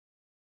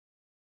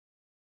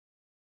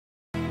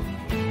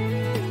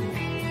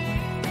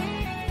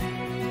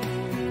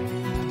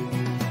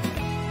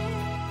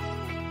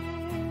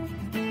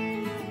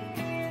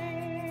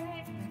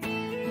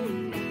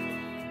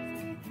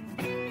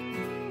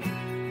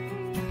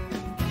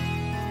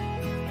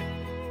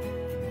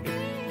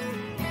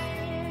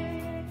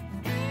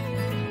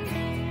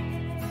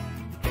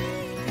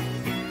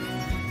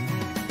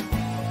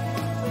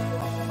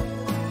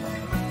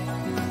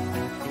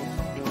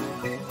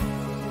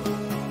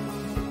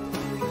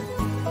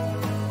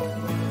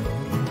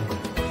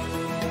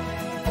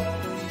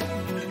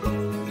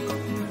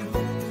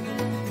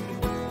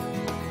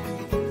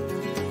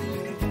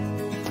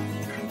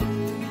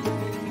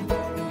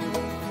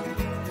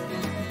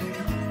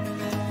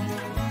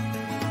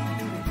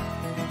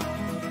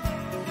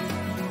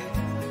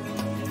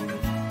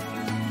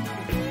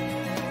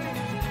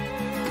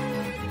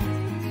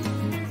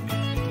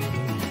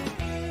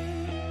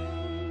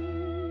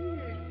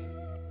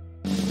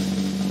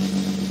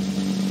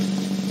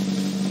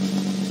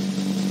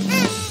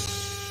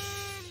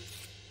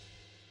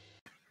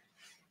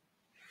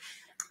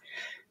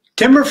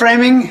Timber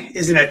framing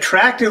is an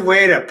attractive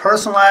way to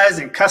personalize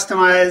and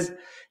customize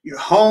your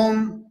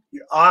home,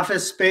 your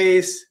office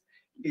space,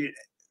 your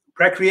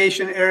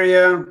recreation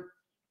area,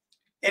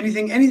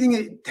 anything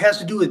that has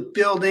to do with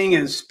building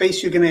and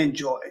space you're going to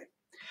enjoy.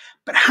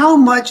 But how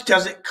much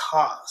does it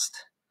cost?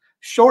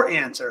 Short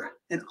answer,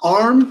 an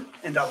arm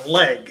and a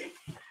leg.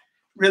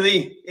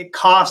 Really, it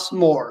costs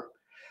more.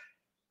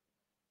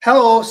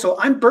 Hello, so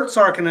I'm Bert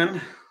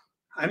Sarkkinen.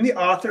 I'm the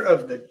author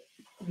of the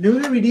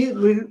newly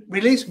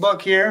released book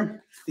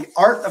here, The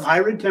Art of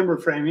Hybrid Timber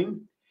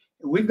Framing.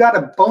 And we've got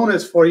a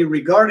bonus for you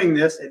regarding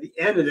this at the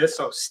end of this,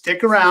 so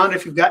stick around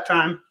if you've got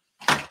time.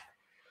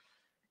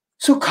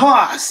 So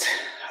cost,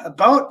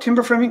 about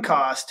timber framing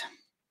cost.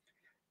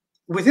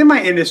 Within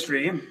my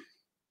industry,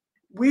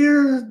 we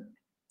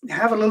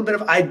have a little bit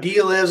of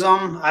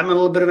idealism. I'm a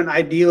little bit of an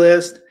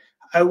idealist.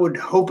 I would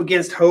hope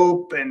against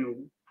hope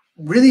and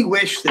really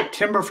wish that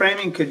timber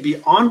framing could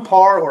be on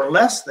par or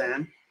less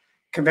than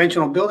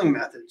conventional building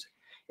methods.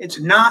 It's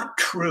not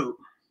true.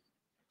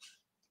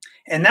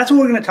 And that's what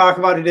we're going to talk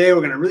about today.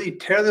 We're going to really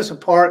tear this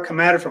apart, come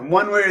at it from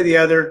one way or the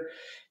other,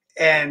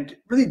 and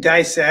really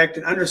dissect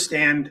and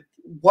understand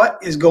what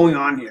is going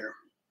on here.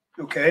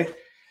 Okay?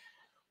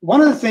 One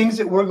of the things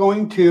that we're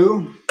going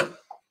to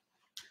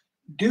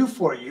do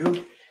for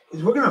you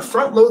is we're going to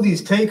front load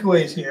these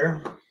takeaways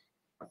here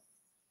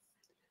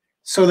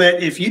so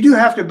that if you do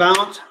have to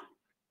bounce,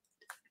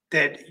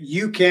 that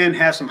you can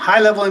have some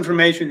high-level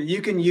information that you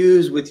can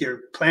use with your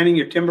planning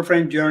your timber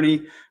frame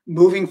journey,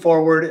 moving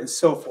forward, and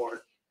so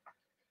forth.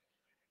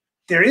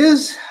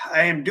 I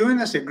am doing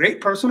this at great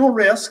personal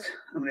risk.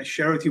 I'm going to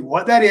share with you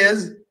what that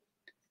is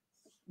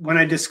when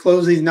I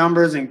disclose these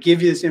numbers and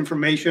give you this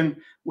information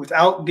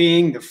without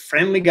being the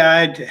friendly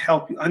guide to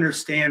help you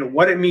understand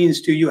what it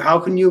means to you, how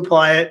can you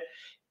apply it,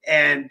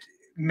 and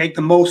make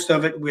the most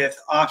of it with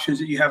options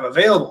that you have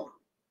available.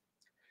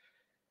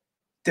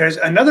 There's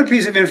another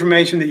piece of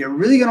information that you're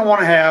really going to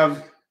want to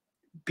have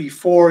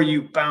before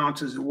you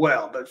bounce as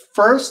well. But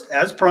first,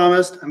 as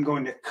promised, I'm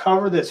going to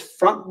cover this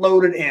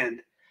front-loaded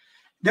end.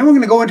 Then we're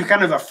going to go into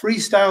kind of a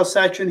freestyle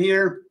section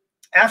here.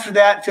 After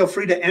that, feel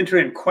free to enter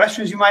in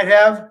questions you might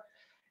have,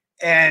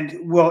 and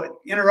we'll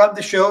interrupt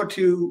the show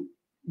to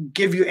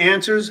give you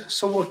answers.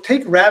 So we'll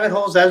take rabbit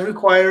holes as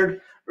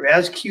required or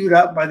as queued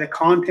up by the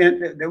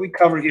content that we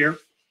cover here.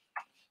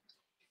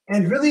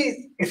 And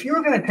really, if you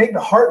were going to take the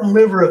heart and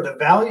liver of the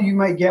value you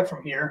might get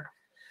from here,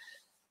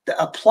 the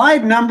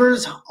applied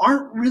numbers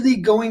aren't really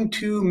going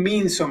to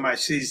mean so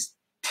much. These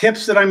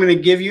tips that I'm going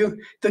to give you,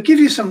 they'll give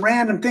you some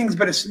random things,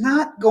 but it's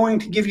not going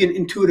to give you an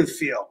intuitive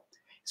feel.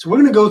 So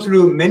we're going to go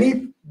through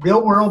many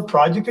real-world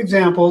project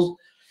examples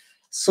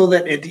so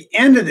that at the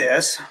end of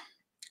this,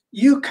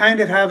 you kind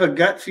of have a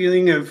gut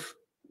feeling of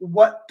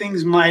what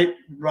things might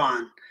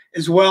run,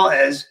 as well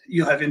as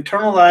you'll have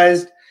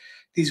internalized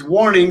these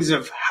warnings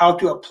of how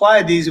to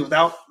apply these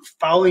without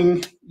fouling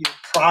your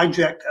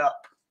project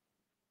up.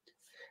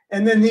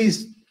 And then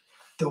the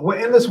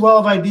endless well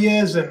of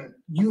ideas and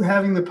you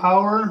having the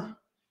power,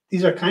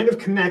 these are kind of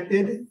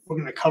connected. We're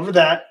going to cover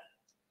that.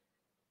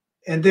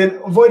 And then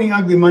avoiding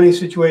ugly money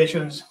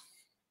situations.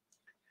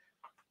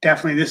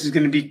 Definitely, this is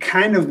going to be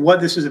kind of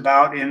what this is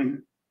about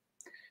in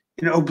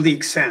an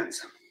oblique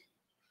sense.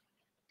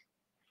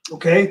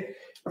 Okay,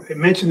 I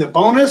mentioned the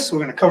bonus. We're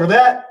going to cover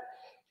that.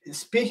 And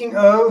speaking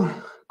of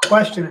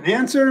question and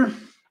answer,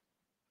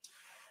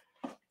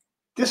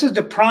 this is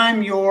to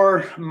prime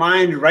your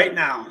mind right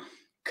now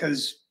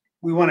because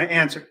we want to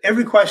answer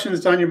every question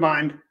that's on your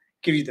mind,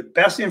 give you the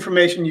best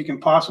information you can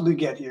possibly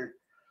get here.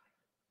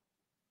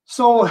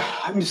 So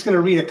I'm just going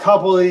to read a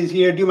couple of these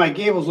here. Do my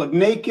gables look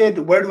naked?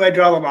 Where do I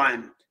draw the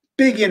line?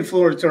 Big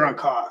influencer on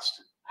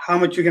cost. How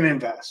much you're going to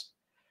invest.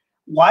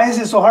 Why is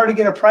it so hard to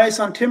get a price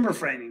on timber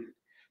framing?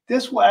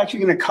 This will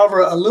actually going to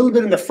cover a little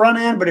bit in the front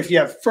end, but if you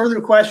have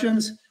further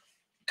questions,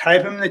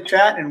 type them in the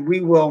chat and we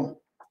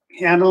will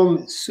handle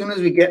them as soon as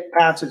we get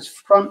past its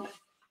front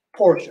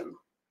portion.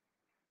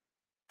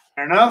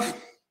 Fair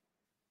enough?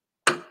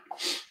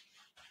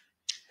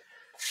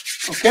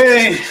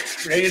 Okay,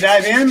 ready to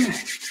dive in?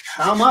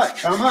 How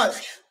much? How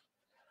much?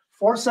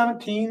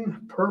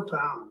 $4.17 per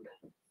pound.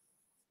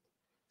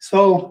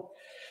 So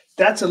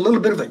that's a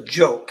little bit of a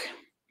joke.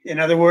 In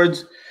other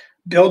words,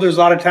 builders, a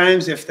lot of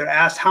times, if they're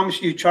asked how much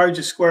do you charge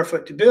a square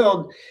foot to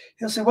build,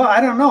 they'll say, well, I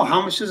don't know. How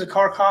much does a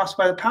car cost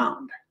by the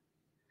pound?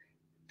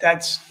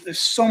 There's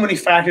so many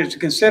factors to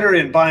consider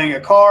in buying a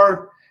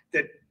car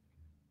that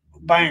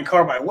buying a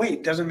car by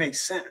weight doesn't make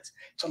sense.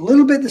 It's a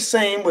little bit the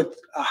same with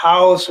a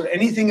house or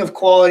anything of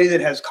quality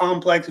that has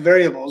complex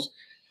variables.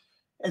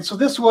 And so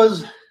this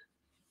was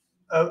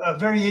a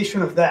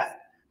variation of that.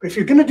 But if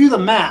you're going to do the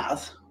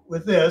math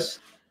with this,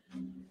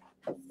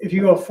 if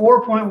you go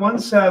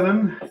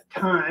 4.17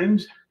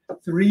 times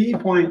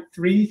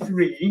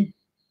 3.33,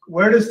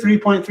 where does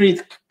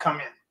 3.3 come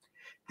in?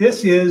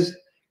 This is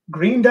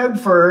green Doug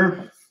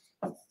fir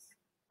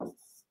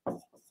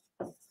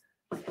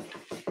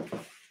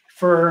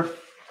per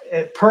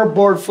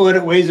board foot.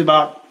 It weighs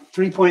about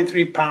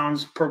 3.3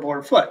 pounds per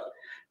board foot.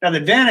 Now the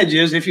advantage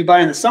is if you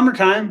buy in the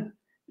summertime,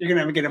 you're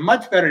going to get a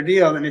much better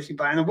deal than if you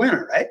buy in the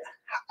winter, right?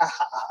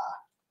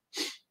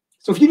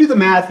 So if you do the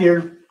math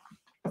here,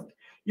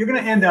 you're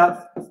going to end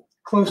up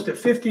close to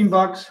 15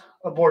 bucks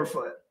a board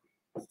foot.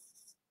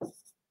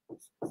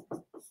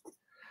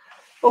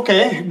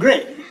 Okay,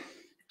 great.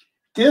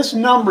 This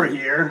number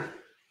here,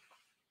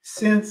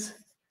 since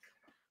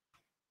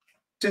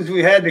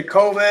we had the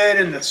COVID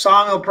and the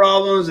sauna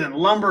problems and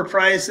lumber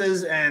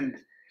prices and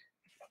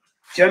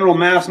general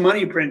mass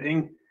money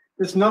printing,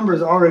 this number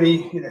is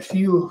already in a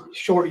few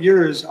short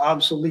years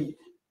obsolete.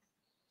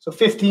 So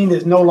 15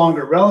 is no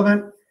longer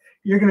relevant.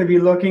 You're going to be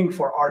looking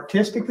for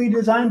artistically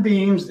designed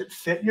beams that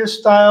fit your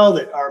style,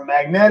 that are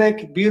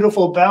magnetic,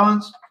 beautiful,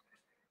 balanced.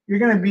 You're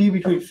going to be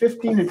between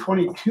 15 and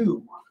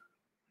 22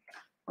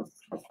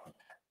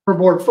 per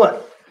board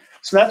foot.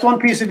 So that's one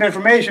piece of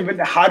information, but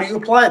how do you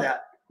apply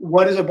that?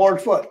 What is a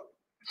board foot?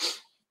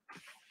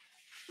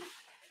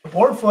 A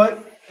board foot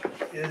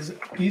is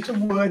a piece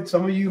of wood.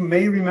 Some of you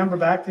may remember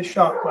back to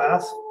shop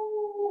class.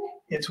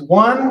 It's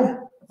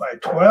 1 by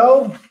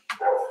 12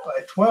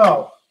 by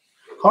 12.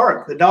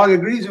 Hark, the dog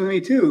agrees with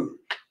me too.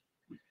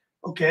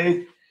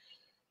 Okay,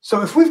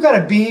 so if we've got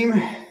a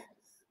beam,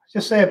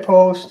 just say a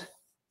post,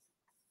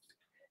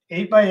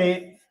 8 by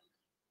 8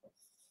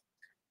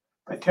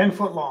 by 10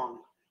 foot long.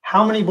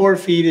 How many board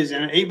feet is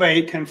in an 8 by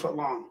 8, 10 foot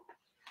long?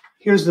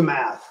 Here's the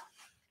math.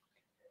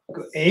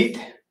 Go 8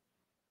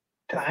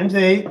 times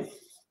 8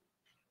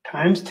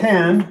 times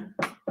 10,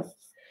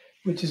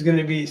 which is going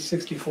to be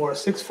 64,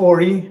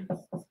 640.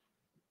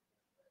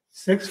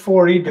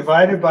 640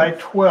 divided by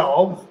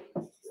 12.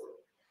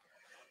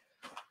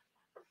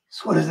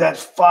 So what is that?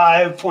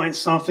 5 point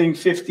something,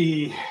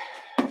 50,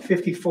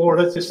 54.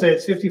 Let's just say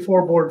it's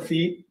 54 board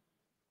feet.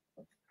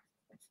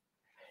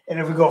 And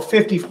if we go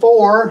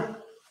 54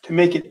 to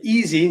make it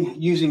easy,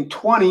 using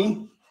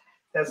 20,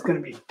 that's going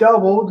to be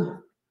doubled.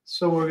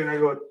 So we're going to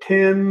go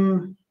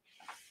 10,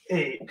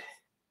 8.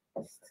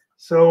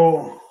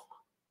 So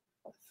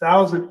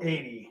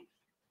 1,080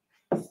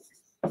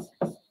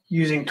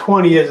 using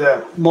 20 as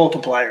a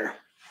multiplier.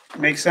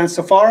 Makes sense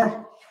so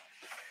far?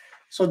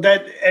 So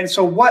that, and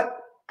so what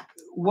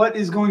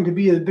is going to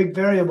be the big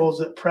variables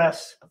that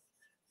press,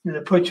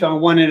 that put you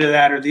on one end of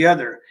that or the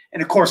other?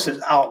 And of course,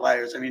 there's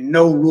outliers. I mean,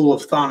 no rule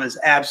of thumb is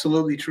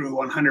absolutely true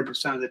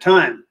 100% of the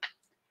time.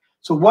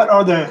 So what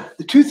are the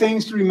two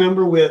things to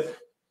remember with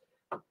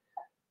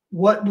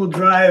what will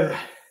drive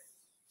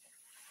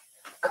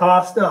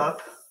cost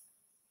up?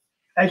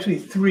 Actually,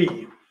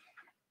 three.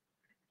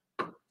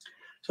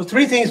 So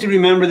three things to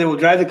remember that will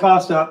drive the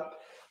cost up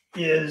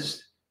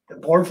is the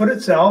board foot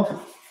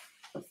itself.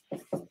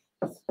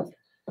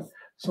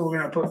 So we're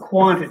going to put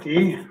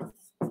quantity,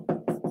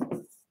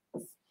 because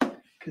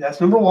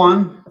that's number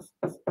one.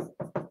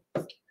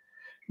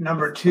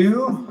 Number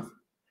two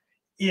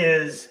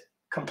is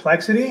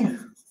complexity.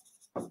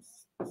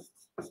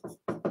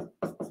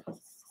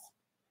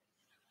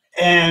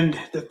 And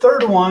the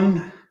third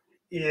one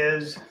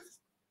is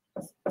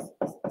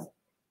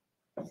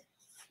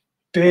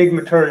big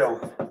material.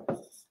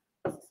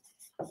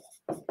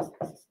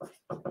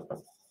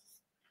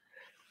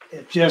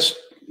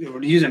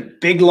 We're using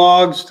big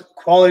logs,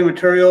 quality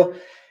material,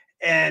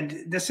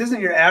 and this isn't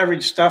your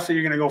average stuff that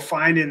you're going to go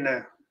find in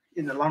the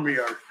lumber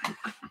yard.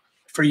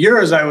 For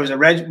years, I was a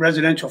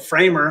residential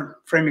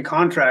framing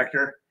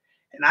contractor,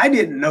 and I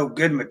didn't know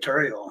good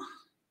material.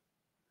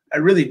 I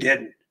really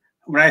didn't.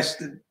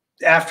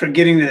 After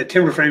getting to the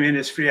timber frame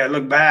industry, I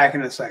look back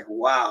and it's like,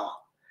 wow,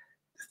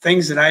 the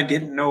things that I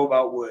didn't know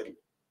about wood.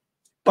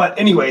 But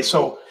anyway,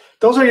 so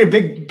those are your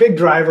big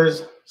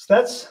drivers. So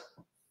that's,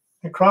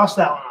 cross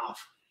that one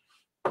off.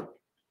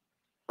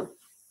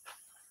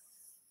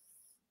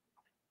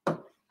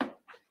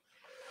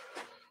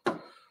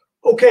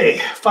 Okay,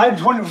 5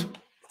 to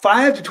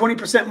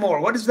 20% more.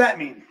 What does that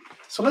mean?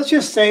 So let's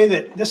just say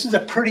that this is a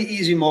pretty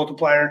easy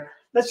multiplier.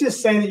 Let's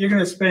just say that you're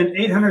going to spend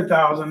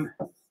 $800,000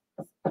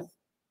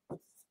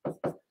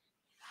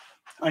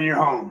 on your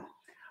home.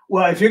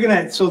 Well, if you're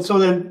going to, so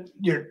then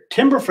your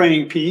timber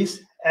framing piece,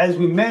 as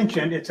we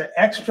mentioned, it's an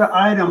extra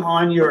item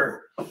on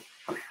your,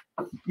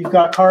 you've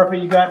got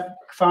carpet, you got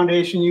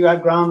foundation, you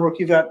got groundwork,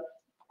 you got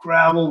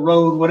gravel,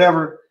 road,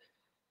 whatever.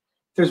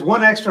 There's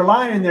one extra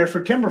line in there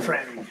for timber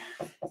framing.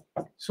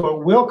 So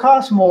it will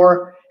cost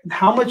more. And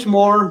how much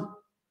more?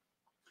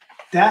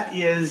 That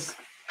is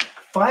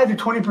 5 to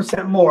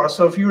 20% more.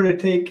 So if you were to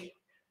take,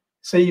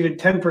 say, even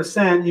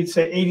 10%, you'd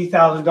say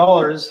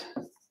 $80,000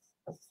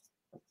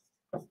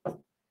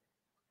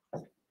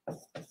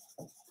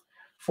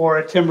 for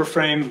a timber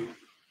frame,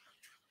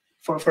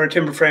 for a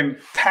timber frame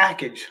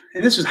package.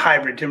 And this is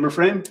hybrid timber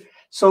frame.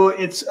 So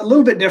it's a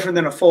little bit different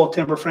than a full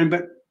timber frame,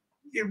 but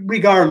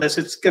regardless,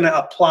 it's going to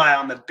apply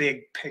on the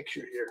big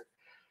picture here.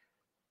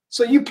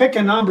 So you pick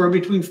a number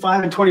between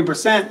 5 and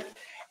 20%,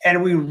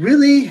 and we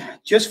really,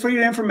 just for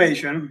your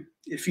information,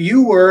 if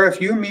you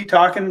and me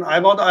talking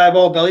eyeball to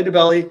eyeball, belly to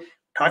belly,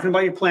 talking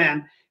about your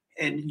plan,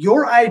 and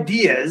your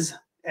ideas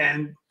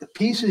and the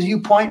pieces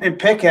you point and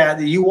pick at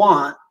that you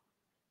want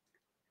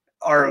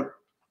are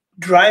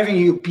driving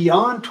you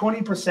beyond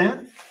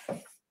 20%,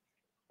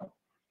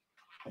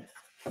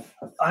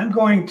 I'm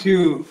going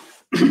to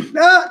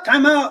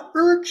time out.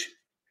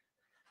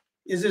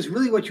 Is this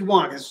really what you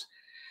want? Because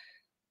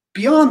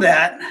beyond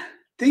that,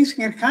 things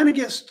can kind of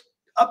get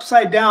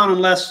upside down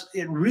unless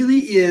it really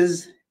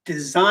is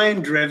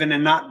design driven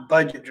and not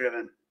budget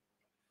driven,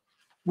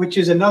 which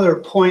is another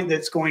point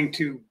that's going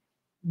to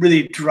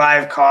really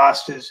drive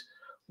cost, is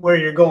where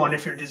you're going.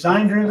 If you're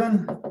design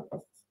driven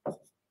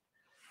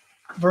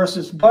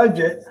versus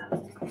budget,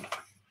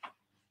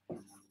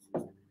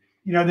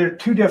 you know, they're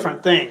two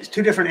different things,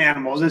 two different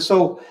animals. And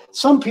so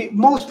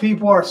most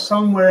people are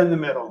somewhere in the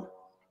middle.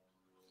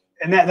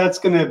 And that's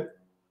going to,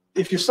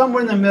 if you're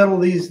somewhere in the middle,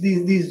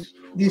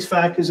 these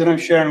factors that I'm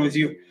sharing with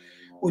you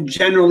will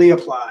generally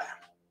apply.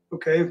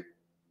 Okay.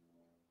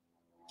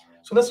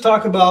 So let's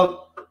talk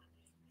about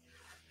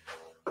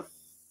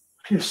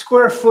your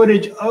square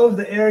footage of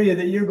the area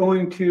that you're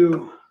going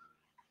to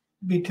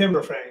be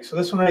timber framing. So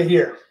this one right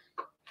here.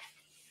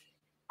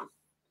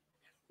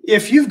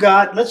 If you've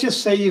got, let's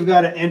just say you've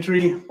got an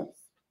entry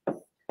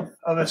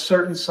of a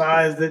certain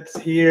size that's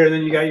here, and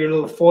then you got your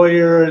little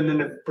foyer, and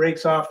then it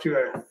breaks off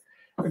to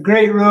a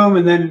great room,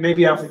 and then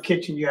maybe off the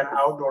kitchen you got an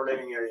outdoor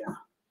living area.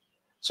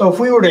 So if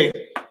we were to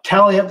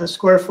tally up the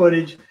square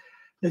footage,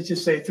 let's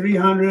just say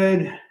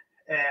 300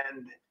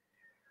 and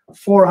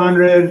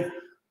 400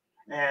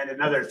 and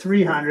another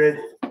 300,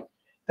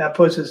 that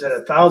puts us at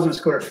 1,000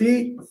 square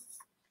feet.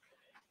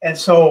 And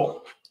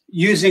so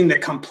using the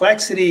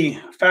complexity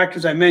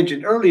factors I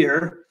mentioned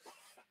earlier,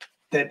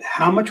 that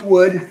how much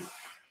wood,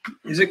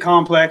 is it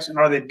complex, and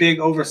are they big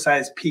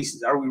oversized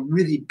pieces? Are we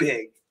really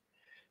big?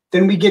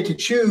 Then we get to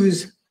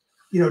choose,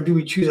 you know, do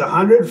we choose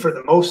 100 for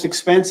the most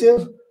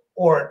expensive,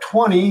 or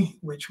 20,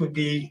 which would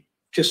be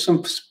just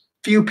some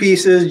few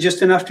pieces,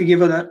 just enough to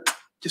give it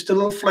just a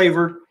little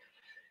flavor.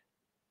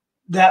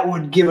 That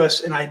would give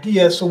us an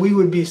idea. So we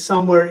would be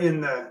somewhere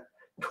in the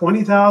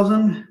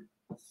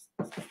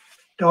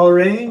 $20,000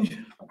 range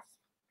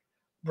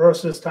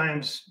versus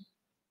times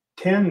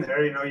 10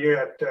 there, you know, you're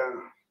at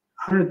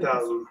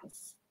 100,000.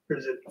 Or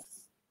is it?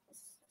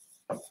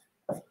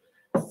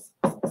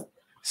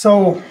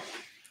 So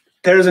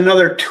there's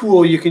another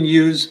tool you can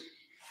use.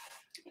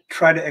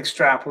 Try to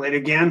extrapolate.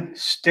 Again,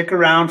 stick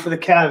around for the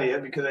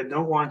caveat because I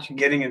don't want you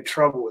getting in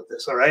trouble with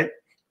this, all right?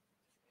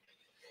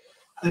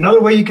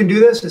 Another way you can do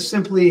this is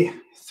simply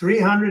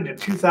 $300 to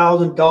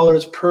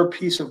 $2,000 per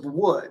piece of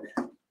wood.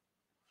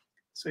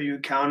 So you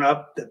count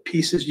up the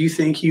pieces you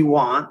think you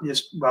want,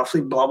 just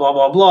roughly blah, blah,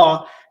 blah,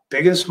 blah,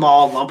 big and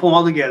small, lump them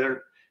all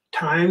together,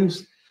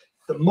 times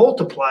the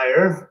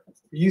multiplier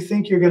you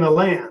think you're going to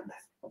land.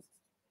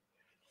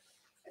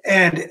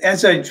 And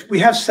we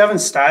have 7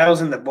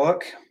 styles in the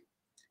book.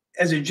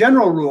 As a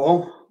general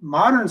rule,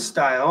 modern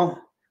style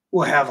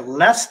will have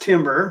less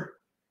timber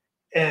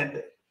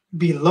and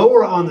be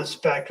lower on the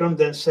spectrum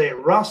than, say,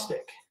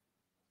 rustic.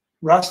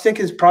 Rustic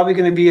is probably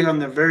going to be on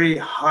the very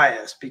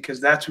highest because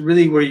that's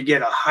really where you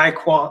get a high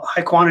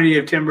quantity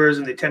of timbers,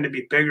 and they tend to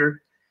be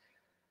bigger.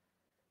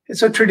 And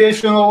so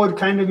traditional would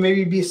kind of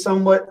maybe be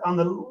somewhat on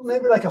the,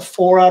 maybe like a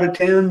 4 out of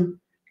 10.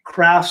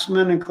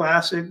 Craftsman and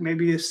classic,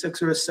 maybe a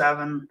 6 or a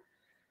 7.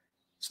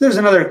 So there's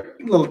another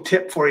little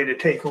tip for you to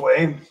take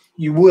away.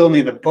 You will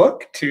need a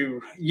book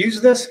to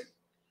use this,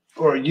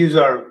 or use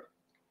our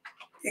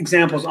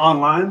examples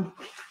online.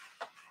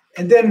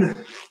 And then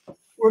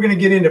we're going to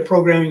get into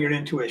programming your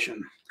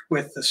intuition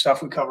with the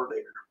stuff we cover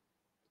later.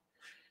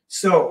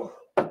 So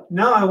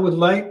now I would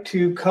like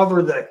to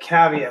cover the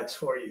caveats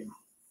for you.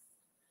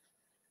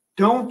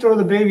 Don't throw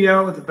the baby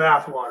out with the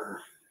bathwater.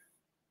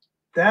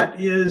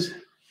 That is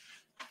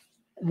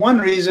one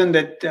reason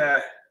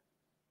that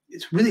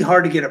it's really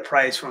hard to get a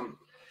price from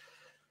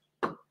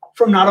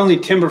not only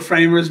timber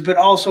framers, but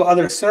also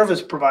other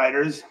service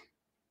providers.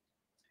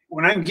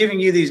 When I'm giving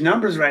you these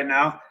numbers right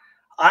now,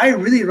 I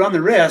really run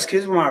the risk,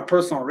 here's where my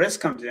personal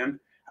risk comes in,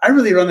 I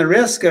really run the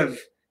risk of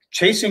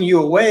chasing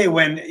you away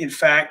when, in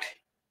fact,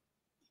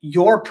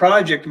 your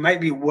project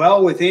might be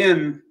well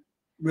within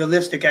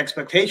realistic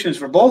expectations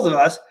for both of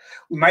us.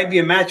 We might be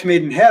a match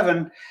made in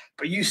heaven,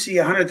 but you see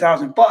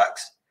 $100,000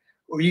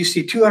 or you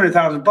see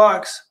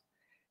 $200,000,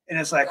 and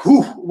it's like,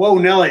 whoa,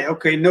 Nelly,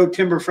 okay, no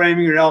timber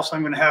framing, or else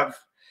I'm going to have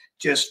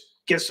just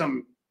get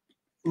some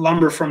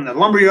lumber from the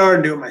lumberyard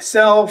and do it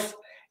myself,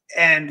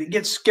 and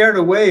get scared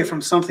away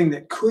from something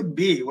that could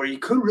be, where you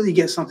could really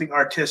get something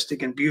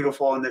artistic and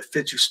beautiful and that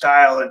fits your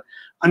style, and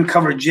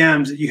uncover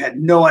gems that you had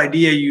no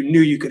idea you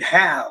knew you could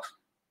have.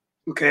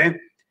 Okay.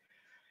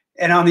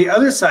 And on the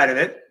other side of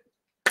it,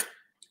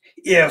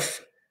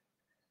 if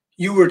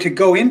you were to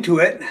go into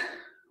it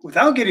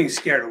without getting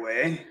scared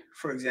away,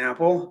 for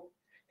example,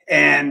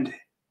 and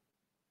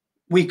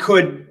we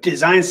could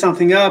design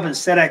something up and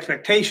set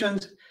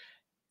expectations,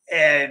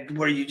 and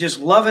where you just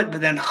love it,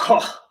 but then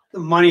the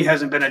money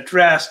hasn't been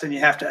addressed, and you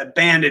have to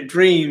abandon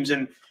dreams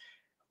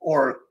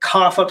or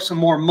cough up some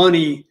more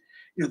money,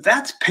 you know,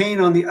 that's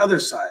pain on the other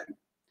side.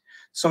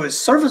 So as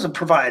service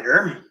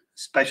provider,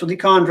 specialty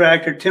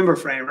contractor, timber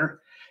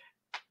framer,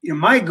 you know,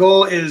 my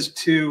goal is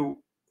to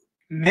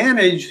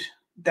manage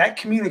that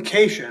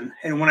communication,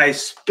 and when I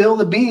spill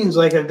the beans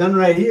like I've done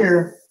right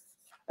here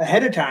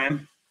ahead of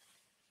time,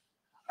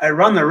 I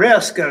run the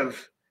risk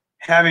of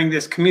having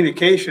this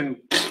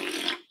communication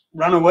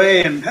run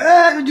away and,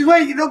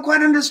 wait, you don't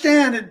quite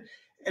understand it.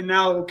 And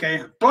now,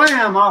 okay,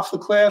 blam, off the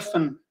cliff,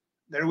 and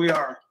there we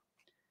are.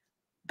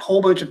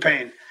 Whole bunch of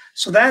pain.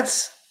 So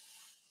that's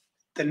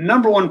the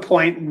number one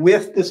point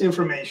with this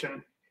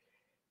information,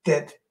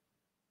 that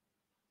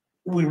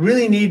we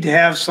really need to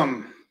have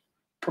some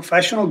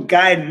professional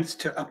guidance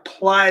to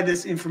apply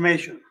this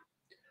information.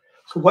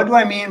 So what do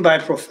I mean by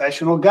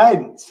professional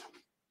guidance?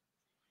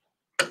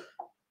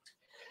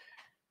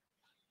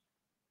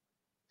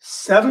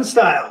 7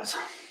 styles.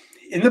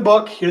 In the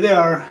book, here they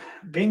are.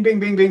 Bing, bing,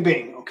 bing, bing,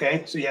 bing.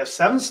 Okay, so you have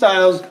 7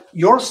 styles.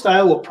 Your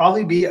style will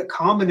probably be a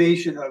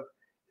combination of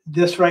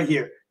this right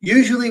here.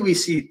 Usually we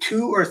see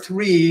 2 or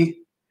 3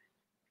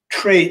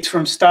 traits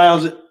from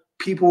styles that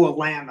people will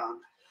land on.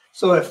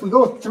 So if we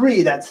go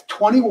 3, that's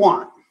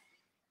 21.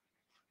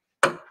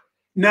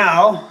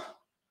 Now,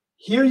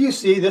 here you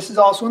see, this is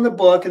also in the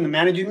book in the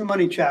Managing the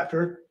Money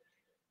chapter.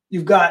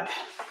 You've got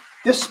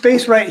this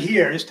space right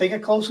here. Just take a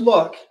close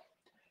look.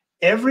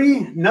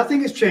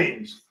 Nothing has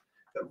changed.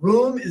 The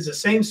room is the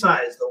same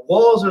size. The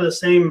walls are the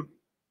same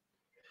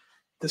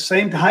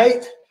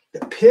height.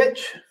 The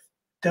pitch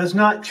does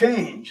not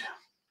change.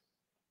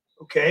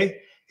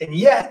 Okay? And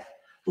yet,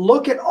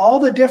 look at all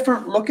the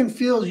different look and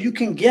feels you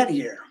can get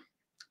here.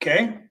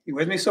 Okay? You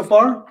with me so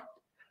far?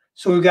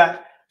 So we've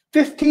got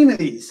 15 of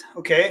these.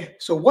 Okay?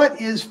 So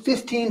what is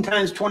 15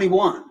 times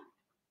 21?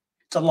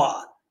 It's a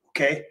lot.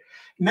 Okay?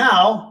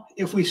 Now,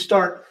 if we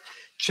start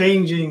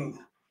changing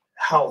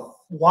how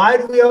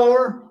wide we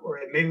are, or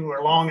maybe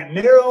we're long and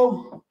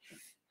narrow,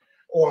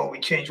 or we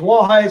change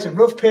wall heights and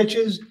roof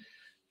pitches,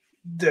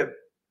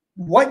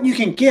 what you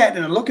can get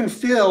in a look and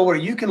feel where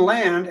you can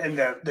land, and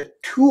the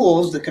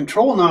tools, the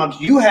control knobs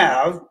you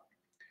have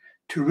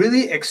to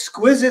really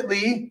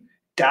exquisitely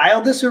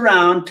dial this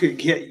around to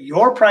get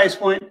your price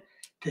point,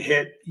 to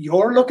hit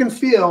your look and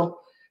feel,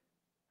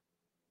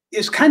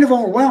 is kind of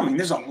overwhelming.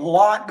 There's a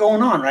lot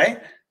going on,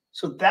 right?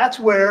 So that's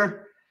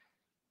where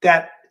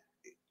that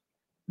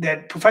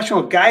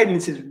professional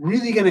guidance is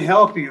really going to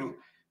help you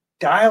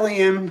dial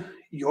in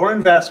your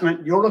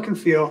investment, your look and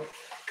feel,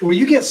 to where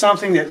you get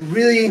something that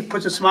really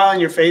puts a smile on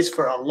your face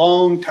for a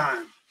long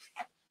time.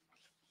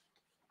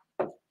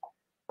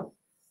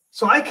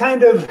 So I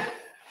kind of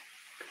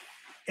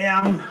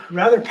am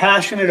rather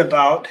passionate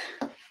about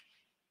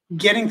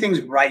getting things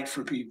right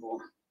for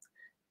people.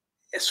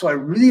 So I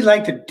really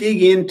like to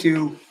dig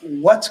into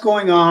what's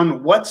going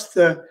on, what's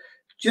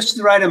just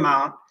the right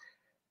amount.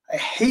 I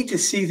hate to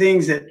see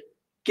things that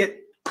get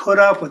put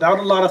up without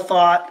a lot of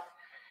thought,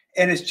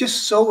 and it's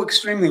just so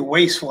extremely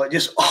wasteful. It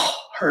just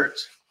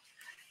hurts.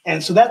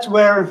 And so that's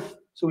where,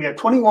 so we have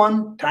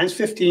 21 times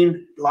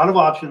 15, a lot of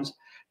options.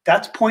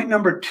 That's point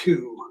number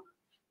 2.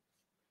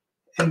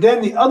 And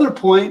then the other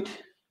point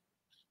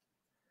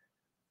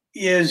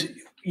is,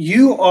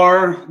 you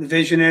are the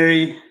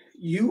visionary.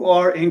 You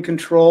are in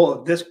control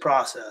of this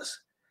process.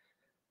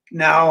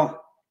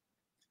 Now,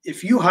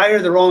 if you hire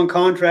the wrong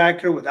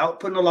contractor without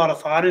putting a lot of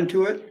thought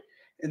into it,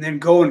 and then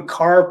go and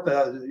carp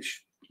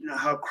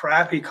how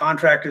crappy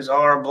contractors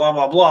are, blah,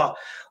 blah, blah.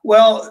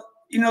 Well,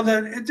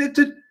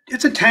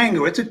 it's a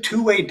tango. It's a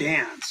two-way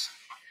dance.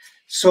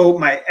 So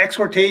my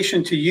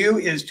exhortation to you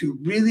is to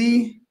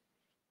really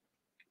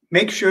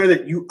make sure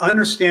that you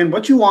understand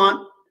what you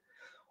want,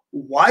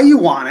 why you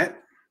want it,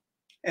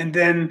 and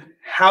then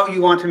how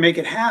you want to make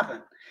it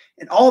happen.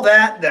 And all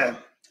that,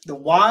 the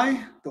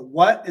why, the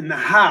what, and the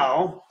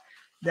how,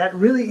 that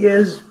really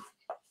is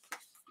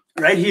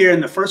right here in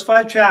the first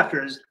 5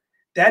 chapters.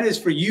 That is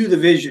for you, the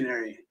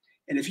visionary.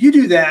 And if you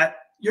do that,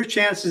 your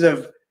chances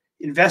of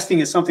investing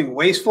in something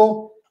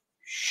wasteful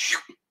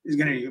is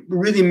going to be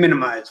really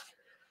minimized.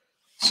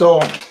 So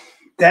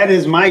that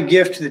is my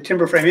gift to the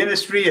timber frame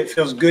industry. It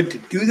feels good to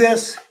do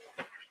this.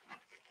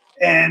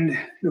 And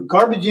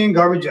garbage in,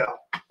 garbage out.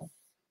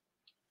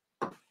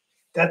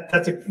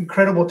 That's an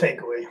incredible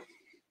takeaway.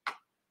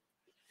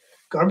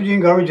 Garbage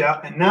in, garbage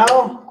out. And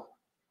now,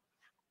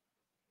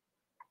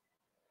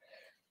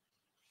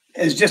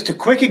 as just a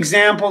quick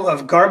example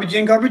of garbage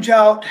in, garbage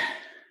out,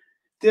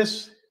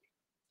 this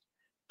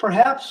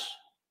perhaps,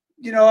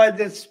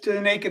 this to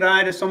the naked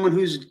eye, to someone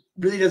who's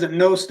really doesn't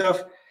know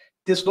stuff,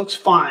 this looks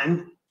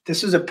fine.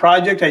 This is a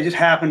project I just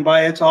happened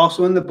by. It's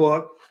also in the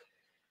book.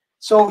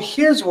 So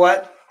here's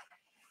what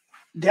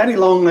Daddy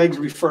Longlegs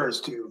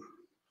refers to.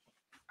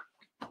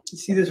 You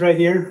see this right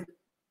here?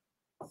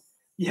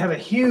 You have a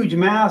huge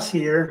mass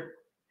here.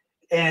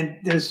 And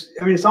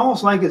it's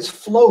almost like it's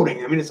floating.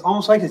 It's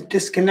almost like it's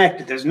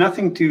disconnected. There's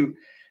nothing to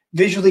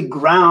visually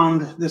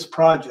ground this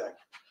project.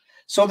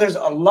 So there's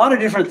a lot of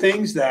different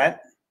things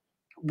that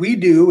we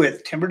do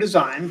with timber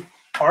design.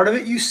 Part of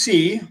it you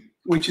see,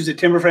 which is a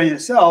timber frame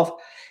itself.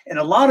 And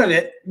a lot of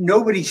it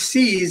nobody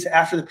sees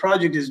after the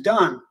project is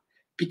done,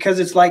 because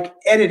it's like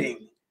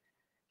editing.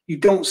 You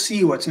don't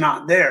see what's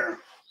not there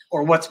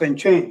or what's been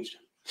changed.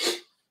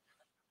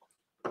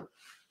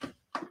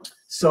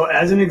 So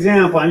as an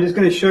example, I'm just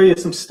going to show you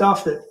some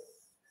stuff that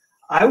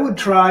I would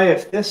try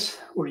if this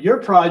were your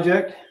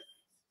project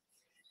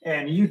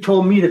and you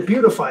told me to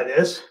beautify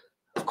this.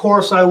 Of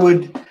course, I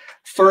would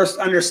first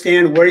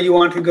understand where you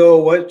want to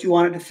go, what you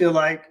want it to feel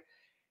like,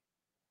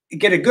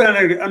 get a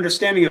good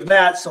understanding of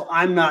that so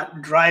I'm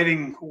not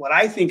driving what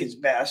I think is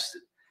best.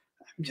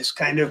 I'm just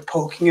kind of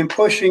poking and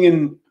pushing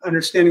and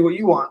understanding what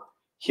you want.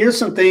 Here's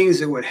some things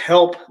that would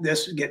help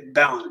this get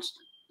balanced,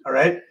 all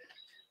right?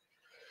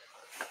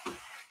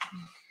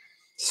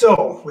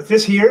 So with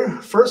this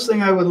here, first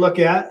thing I would look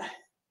at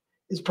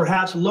is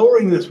perhaps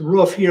lowering this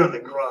roof here on the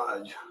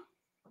garage.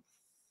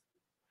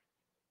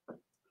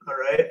 All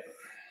right.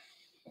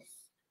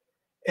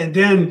 And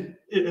then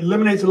it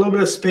eliminates a little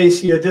bit of space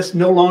here. This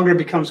no longer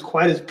becomes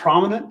quite as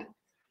prominent.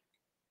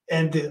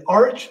 And the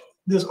arch,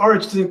 this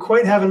arch doesn't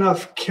quite have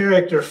enough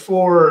character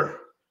for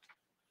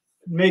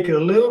make it a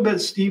little bit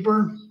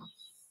steeper.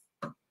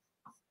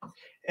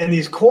 And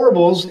these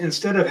corbels,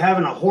 instead of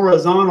having a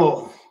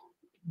horizontal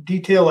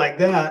detail like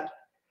that,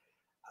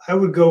 I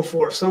would go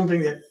for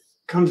something that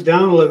comes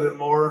down a little bit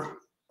more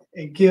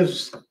and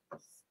gives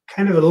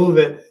kind of a little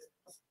bit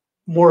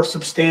more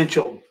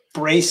substantial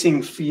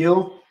bracing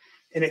feel.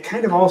 And it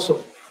kind of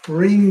also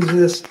brings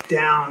this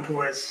down to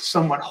where it's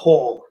somewhat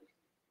whole.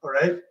 All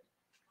right.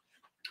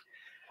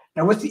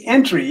 Now with the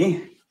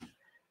entry,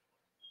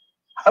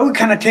 I would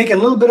kind of take a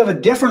little bit of a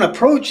different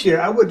approach here.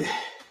 I would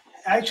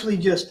actually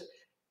just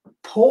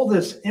pull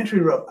this entry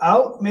rope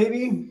out,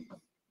 maybe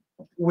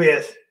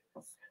with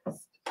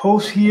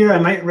posts here. I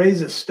might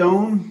raise a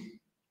stone.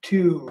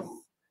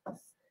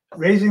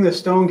 Raising the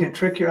stone can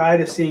trick your eye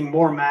to seeing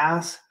more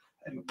mass,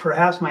 and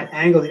perhaps might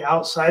angle the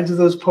outsides of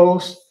those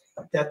posts.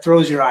 That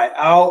throws your eye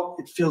out.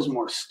 It feels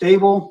more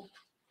stable.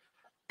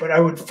 But I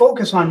would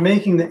focus on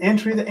making the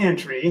entry,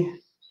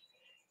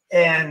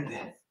 and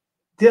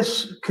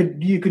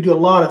you could do a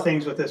lot of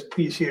things with this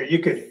piece here. You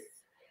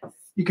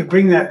could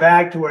bring that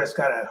back to where it's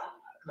got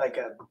like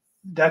a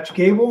Dutch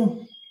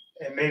gable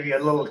and maybe a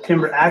little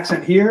timber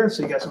accent here.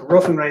 So you got some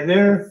roofing right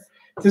there.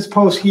 This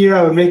post here,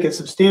 I would make it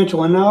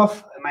substantial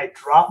enough. I might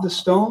drop the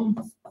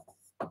stone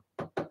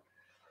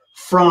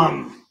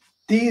from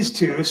these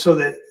two so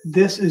that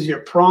this is your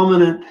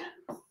prominent.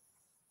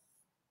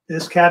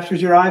 This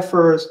captures your eye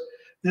first.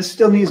 This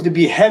still needs to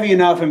be heavy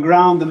enough and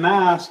ground the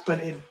mass,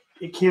 but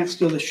it can't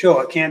steal the show.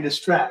 It can't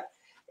distract.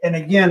 And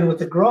again, with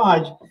the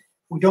garage,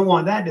 we don't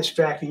want that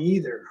distracting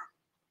either.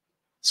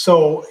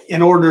 So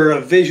in order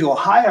of visual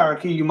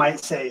hierarchy, you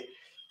might say,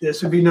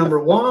 this would be number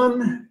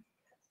 1.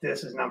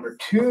 This is number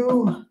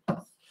 2.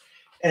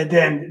 And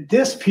then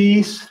this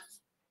piece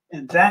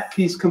and that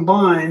piece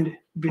combined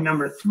would be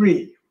number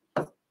 3.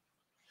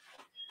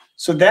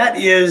 So that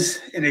is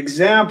an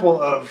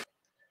example of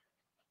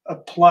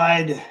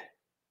applied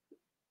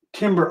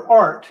timber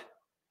art.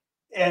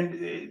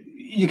 And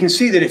you can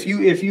see that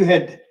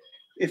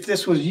if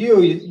this was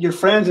you, your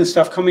friends and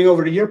stuff coming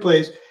over to your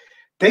place,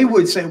 they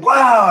would say,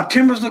 wow,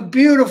 timbers look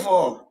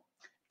beautiful.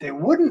 They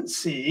wouldn't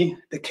see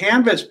the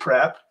canvas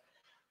prep,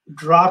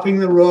 dropping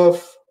the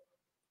roof,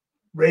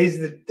 raise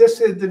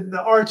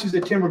the arch is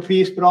the timber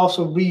piece, but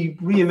also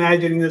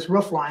reimagining this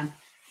roof line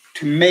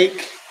to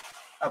make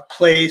a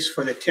place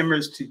for the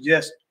timbers to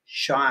just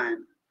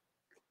shine.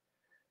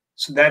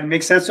 So that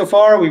makes sense so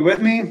far? Are we with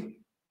me?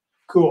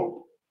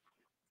 Cool.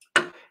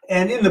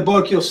 And in the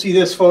book, you'll see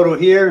this photo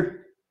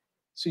here,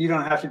 so you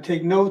don't have to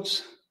take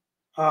notes.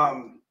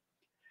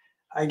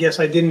 I guess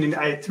I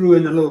threw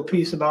in the little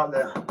piece about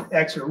the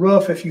extra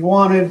roof if you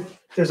wanted.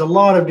 There's a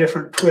lot of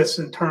different twists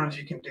and turns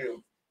you can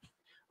do.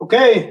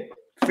 Okay,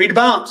 free to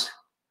bounce.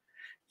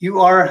 You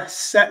are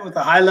set with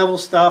the high level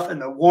stuff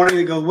and the warning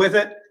that goes with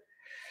it.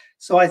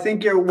 So I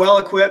think you're well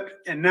equipped.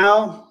 And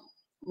now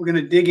we're going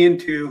to dig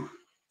into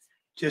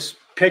just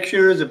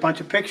pictures, a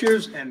bunch of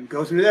pictures, and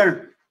go through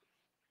there.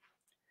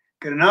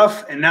 Good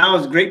enough. And now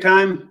is a great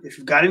time. If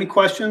you've got any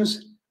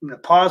questions, I'm going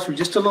to pause for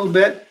just a little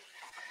bit.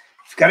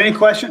 If you've got any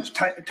questions,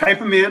 type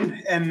them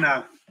in, and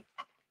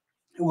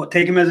we'll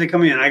take them as they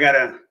come in. I got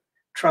a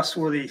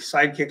trustworthy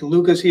sidekick,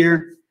 Lucas,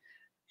 here.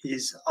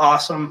 He's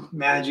awesome,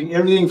 managing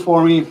everything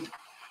for me.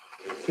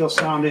 He'll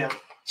sound in.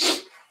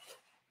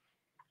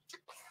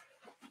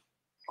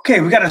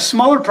 Okay, we got a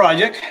smaller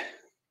project.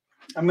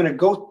 I'm going to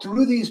go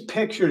through these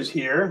pictures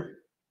here.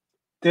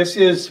 This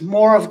is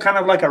more of kind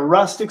of like a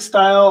rustic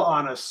style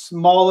on a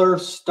smaller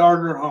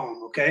starter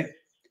home, okay?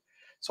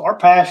 So our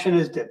passion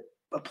is to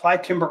apply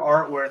timber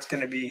art where it's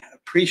going to be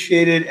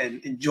appreciated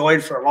and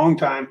enjoyed for a long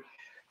time.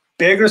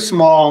 Big or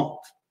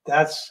small,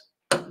 that's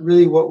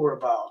really what we're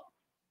about.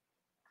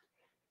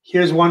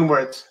 Here's one where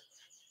it's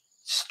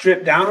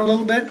stripped down a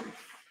little bit,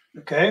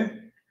 okay?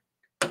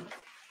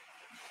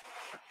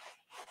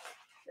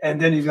 And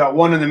then you've got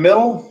one in the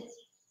middle.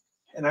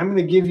 And I'm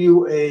going to give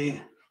you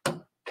a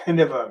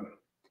kind of a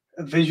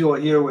visual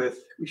here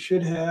with, we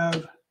should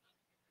have,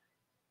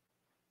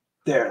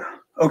 there,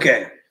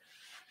 okay.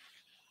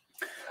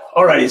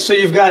 Alrighty, so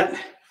you've got,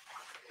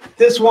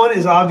 this one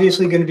is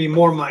obviously going to be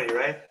more money,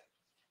 right?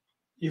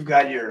 You've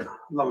got your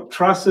little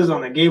trusses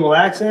on the gable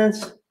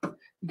accents.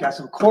 You got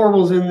some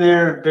corbels in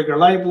there, bigger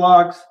light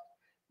blocks.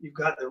 You've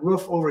got the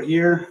roof over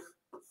here,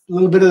 a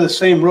little bit of the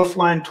same roof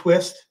line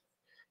twist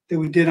that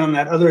we did on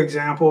that other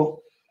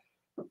example.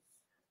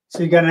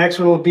 So you got an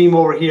extra little beam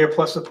over here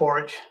plus the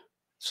porch.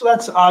 So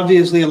that's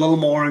obviously a little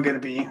more and going to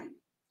be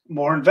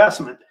more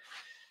investment.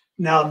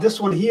 Now this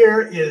one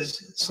here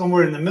is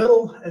somewhere in the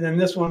middle, and then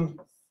this one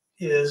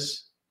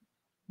is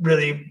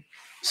really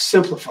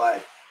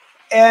simplified.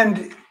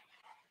 And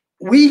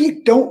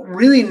we don't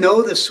really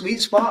know the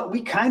sweet spot.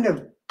 We kind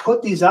of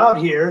put these out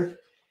here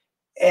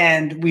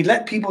and we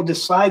let people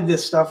decide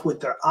this stuff with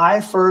their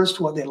eye first,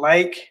 what they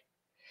like.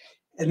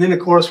 And then of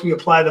course we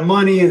apply the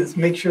money and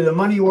make sure the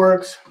money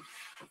works.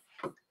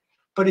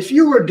 But if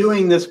you were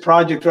doing this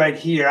project right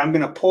here, I'm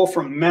going to pull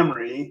from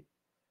memory.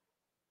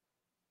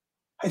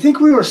 I think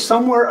we were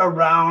somewhere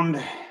around,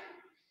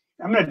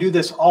 I'm going to do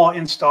this all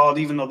installed,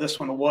 even though this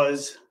one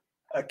was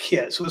a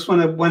kit. So this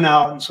one went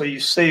out, and so you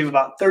save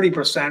about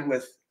 30%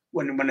 with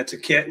when it's a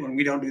kit, when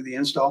we don't do the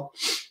install.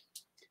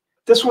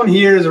 This one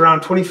here is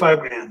around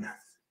 25 grand.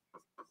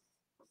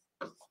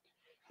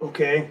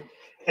 Okay.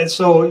 And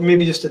so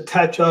maybe just a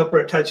touch up or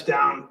a touch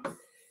down.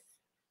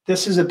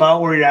 This is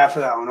about where you're at for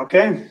that one.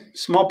 Okay.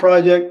 Small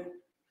project.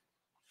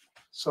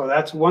 So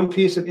that's one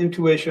piece of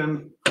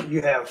intuition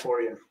you have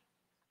for you.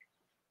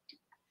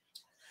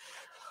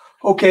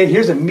 Okay,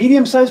 here's a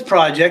medium-sized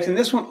project, and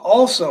this one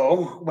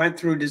also went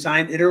through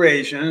design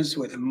iterations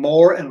with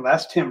more and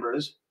less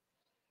timbers.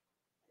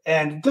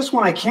 And this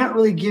one, I can't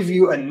really give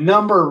you a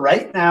number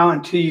right now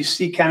until you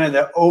see kind of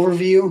the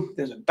overview.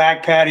 There's a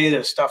back patio,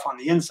 there's stuff on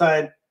the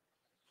inside.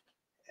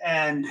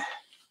 And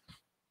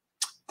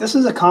this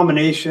is a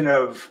combination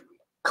of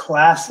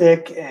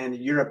classic and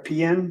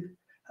European.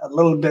 A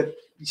little bit,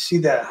 you see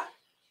the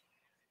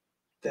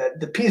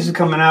pieces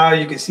coming out.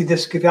 You can see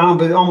this could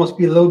almost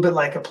be a little bit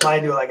like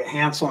applied to like a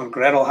Hansel and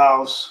Gretel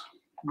house,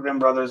 Grimm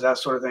Brothers, that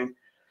sort of thing.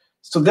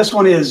 So this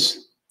one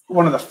is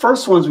one of the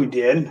first ones we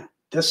did.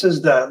 This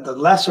is the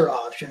lesser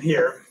option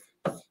here.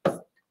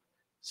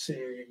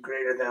 See,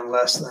 greater than,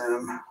 less than,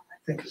 I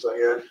think is like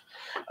it.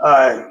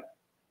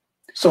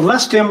 So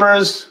less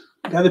timbers,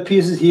 the other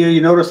pieces here.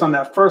 You notice on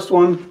that first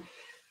one,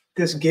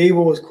 this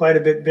gable was quite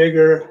a bit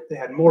bigger. They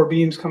had more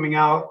beams coming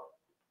out.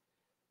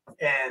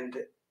 And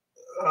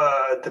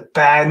the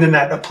back, and then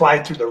that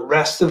applied to the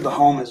rest of the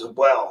home as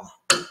well.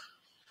 So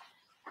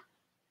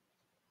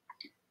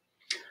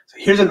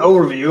here's an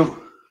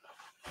overview.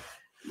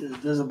 Is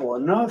visible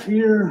enough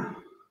here?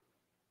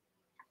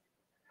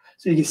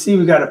 So you can see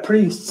we've got a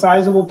pretty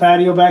sizable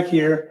patio back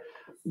here.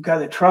 We've got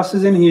the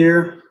trusses in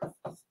here,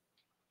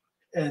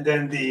 and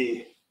then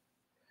the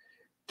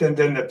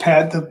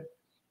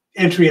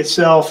entry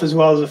itself, as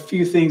well as a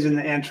few things in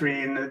the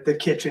entry and the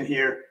kitchen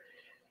here.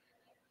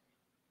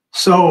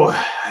 So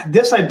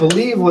this, I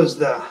believe, was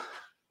the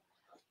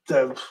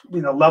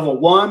level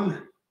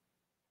 1.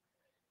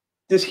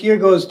 This here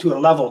goes to a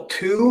level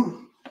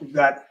 2. We've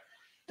got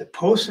the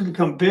posts have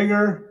become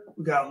bigger.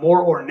 We've got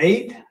more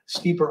ornate,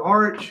 steeper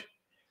arch.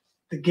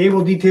 The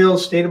gable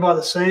details stayed about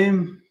the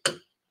same.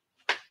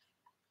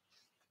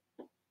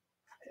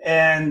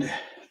 And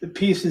the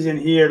pieces in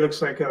here,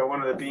 looks like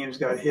one of the beams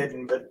got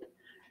hidden, but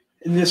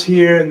in this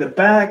here in the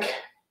back,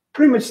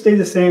 pretty much stayed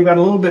the same, got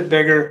a little bit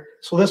bigger.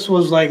 So this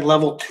was like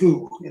level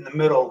 2 in the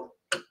middle.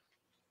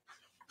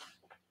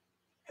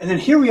 And then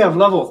here we have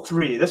level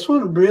 3. This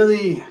one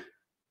really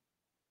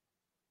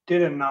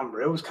did a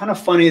number. It was kind of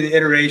funny, the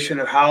iteration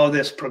of how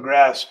this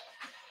progressed.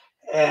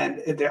 And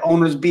at the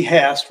owner's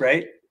behest,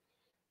 right?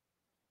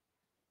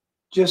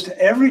 Just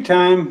every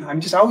time, I'm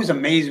just always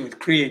amazed with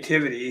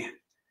creativity.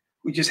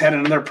 We just had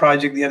another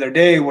project the other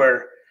day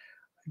where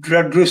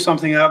I drew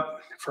something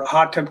up for a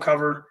hot tub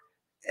cover,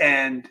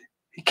 and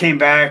he came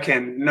back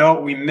and no,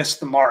 we missed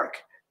the mark.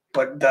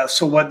 But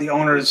so what the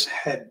owners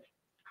had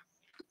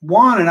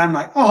wanted, I'm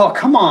like, oh,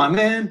 come on,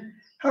 man.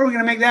 How are we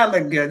going to make that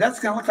look good? That's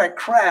going to look like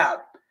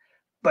crap.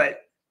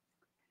 But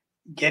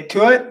get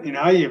to it. You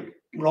know, you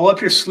roll up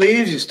your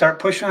sleeves, you start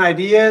pushing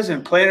ideas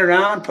and playing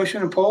around,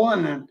 pushing and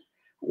pulling, and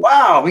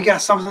wow, we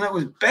got something that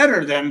was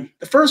better than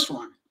the first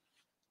one.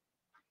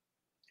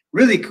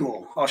 Really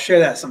cool. I'll share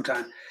that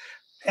sometime.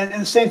 And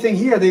the same thing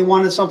here. They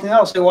wanted something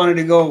else. They wanted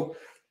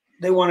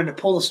to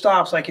pull the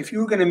stops. Like if you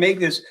were going to make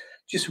this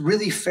just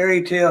really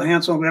fairy tale,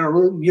 Hansel and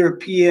Gretel,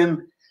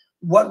 European,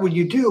 what would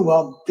you do?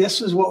 Well,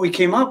 this is what we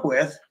came up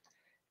with.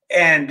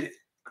 And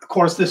of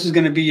course, this is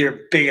going to be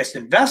your biggest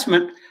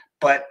investment,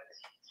 but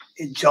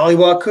it jolly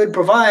well could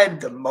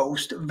provide the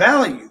most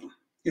value.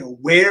 You know,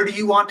 where do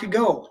you want to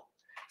go?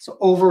 So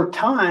over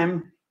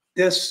time,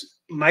 this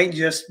might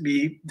just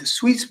be the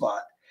sweet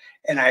spot.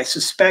 And I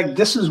suspect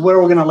this is where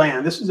we're going to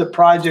land. This is a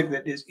project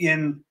that is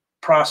in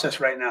process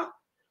right now.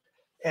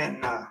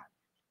 And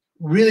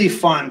really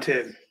fun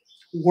to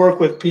work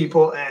with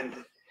people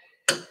and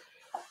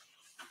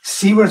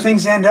see where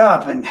things end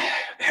up and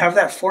have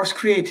that forced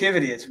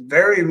creativity. It's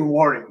very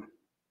rewarding.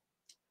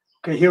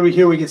 Okay,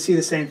 here we can see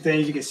the same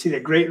things. You can see the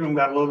great room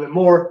got a little bit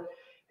more.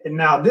 And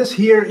now this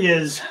here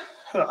is,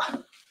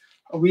 are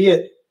we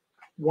at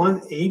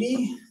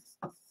 180?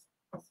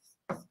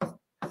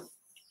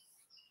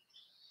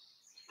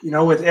 You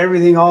know, with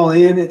everything all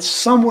in, it's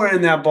somewhere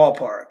in that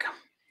ballpark.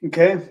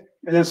 Okay.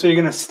 And then so you're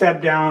going to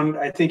step down.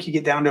 I think you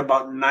get down to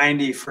about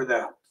 90 for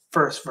the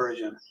first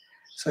version.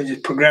 So it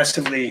just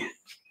progressively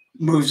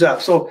moves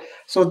up. So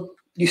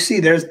you see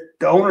there's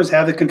the owners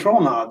have the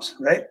control knobs,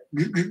 right?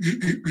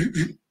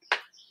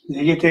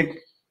 They get to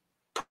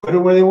put it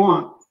where they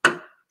want.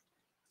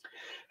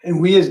 And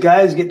we as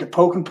guys get to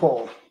poke and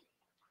pull.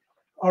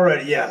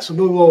 Alrighty, yeah. So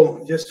we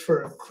will, just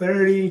for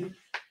clarity,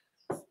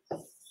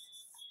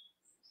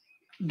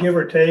 give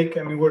or take,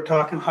 I mean, we're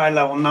talking high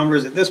level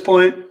numbers at this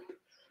point.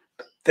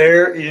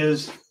 There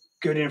is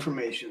good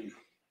information.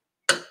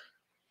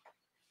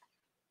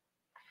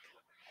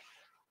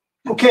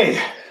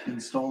 Okay.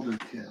 Installed or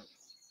kit?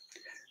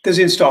 This is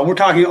installed. We're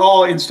talking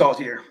all installed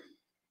here.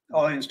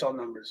 All installed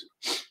numbers.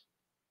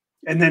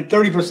 And then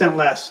 30%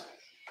 less.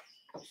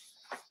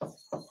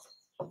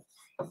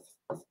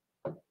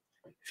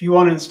 If you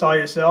want to install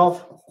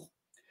yourself,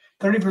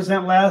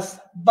 30% less,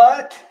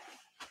 but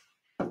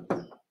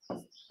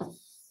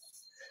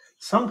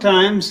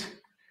sometimes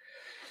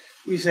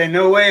we say,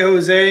 no way,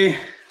 Jose,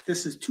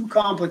 this is too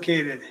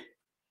complicated.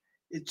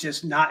 It's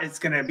just not, it's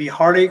going to be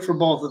heartache for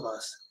both of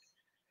us.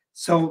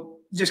 So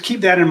just keep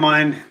that in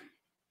mind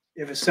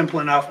if it's simple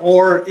enough,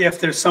 or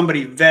if there's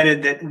somebody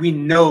vetted that we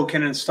know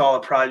can install a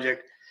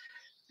project,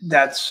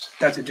 that's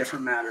a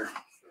different matter.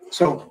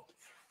 So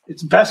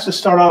it's best to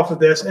start off with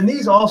this. And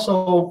these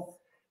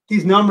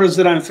numbers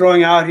that I'm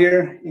throwing out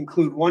here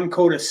include 1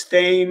 coat of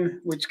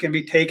stain, which can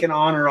be taken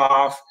on or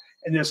off.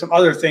 And there's some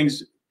other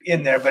things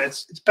in there, but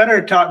it's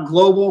better to talk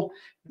global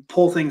and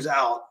pull things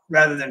out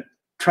rather than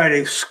try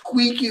to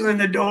squeak you in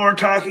the door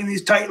talking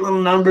these tight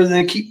little numbers and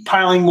then keep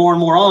piling more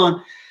and more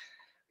on.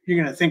 You're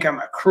going to think I'm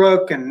a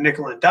crook and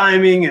nickel and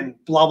diming and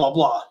blah, blah,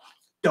 blah.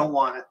 Don't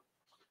want it.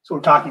 So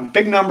we're talking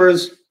big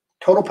numbers,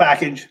 total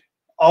package,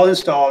 all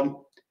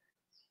installed.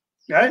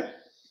 Right?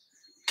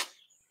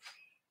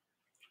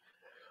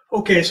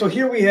 Okay, so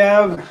here we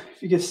have,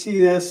 if you can see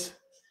this,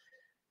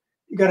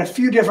 you got a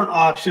few different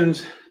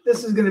options.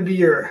 This is going to be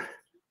your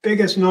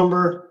biggest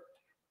number.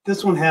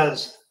 This one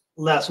has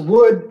less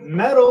wood,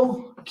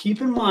 metal.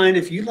 Keep in mind,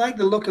 if you like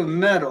the look of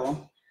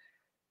metal,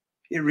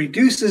 it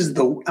reduces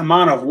the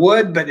amount of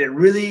wood, but it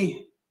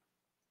really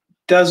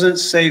doesn't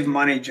save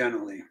money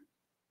generally.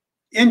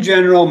 In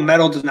general,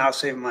 metal does not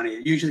save money.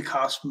 It usually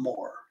costs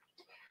more.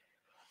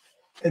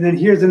 And then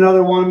here's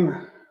another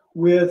one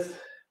with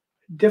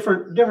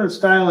different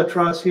style of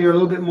truss here, a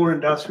little bit more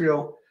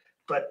industrial,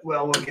 but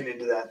well, we'll get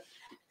into that.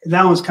 And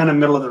that one's kind of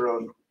middle of the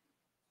road.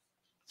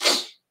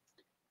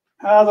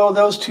 Although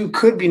those two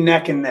could be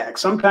neck and neck.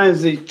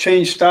 Sometimes they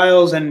change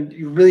styles and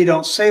you really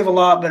don't save a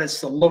lot, but it's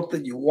the look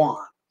that you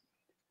want.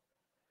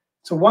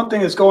 So one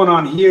thing that's going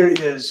on here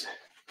is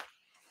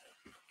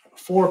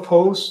 4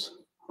 posts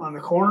on the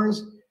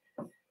corners.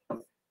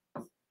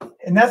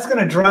 And that's going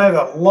to drive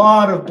a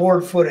lot of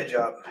board footage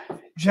up.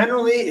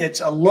 Generally,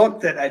 it's a look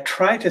that I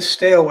try to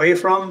stay away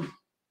from.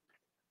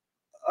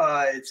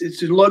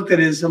 It's a look that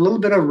is a little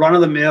bit of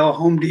run-of-the-mill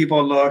Home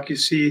Depot look. You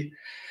see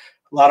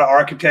a lot of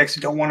architects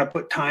that don't want to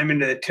put time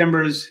into the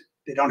timbers.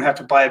 They don't have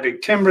to buy a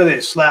big timber. They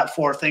slap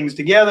 4 things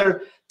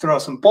together, throw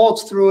some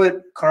bolts through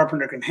it.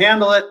 Carpenter can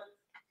handle it.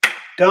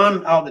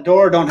 Done, out the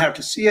door, don't have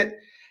to see it.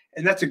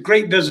 And that's a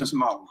great business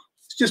model.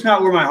 It's just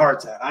not where my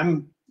heart's at.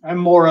 I'm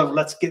more of,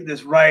 let's get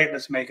this right.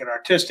 Let's make it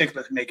artistic.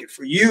 Let's make it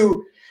for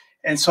you.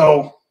 And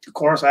so, of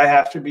course, I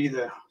have to be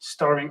the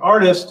starving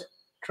artist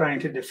trying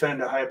to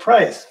defend a high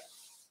price.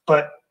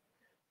 But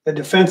the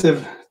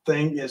defensive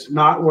thing is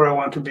not where I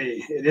want to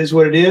be. It is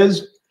what it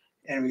is.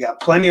 And we got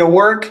plenty of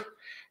work.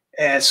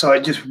 And so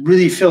it just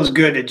really feels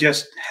good to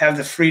just have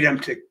the freedom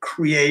to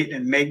create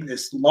and make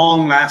this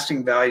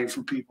long-lasting value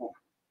for people.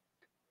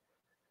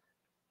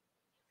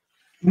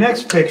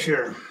 Next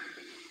picture.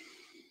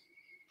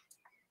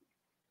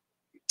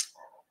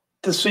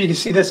 So you can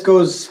see this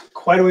goes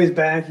quite a ways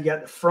back. You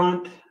got the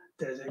front.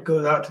 It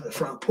goes out to the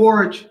front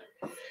porch.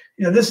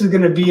 You know, this is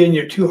going to be in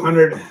your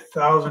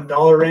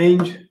 $200,000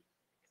 range.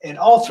 And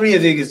all 3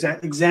 of the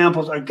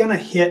examples are going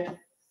to hit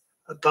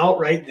about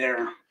right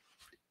there.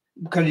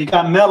 Because you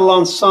got metal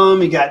on some.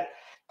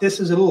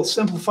 This is a little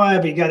simplified,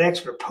 but you got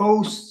extra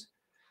posts.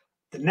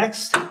 The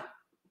next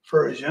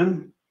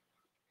version,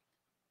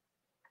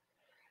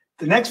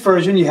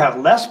 you have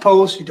less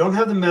posts. You don't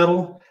have the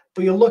metal,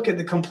 but you look at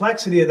the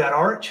complexity of that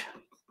arch.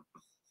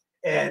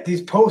 And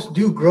these posts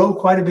do grow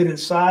quite a bit in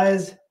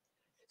size.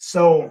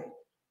 So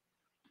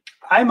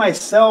I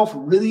myself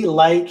really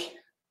like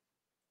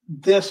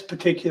this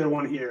particular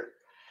one here.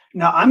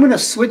 Now I'm going to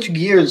switch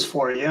gears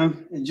for you,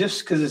 and just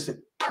because it's the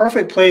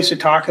perfect place to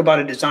talk about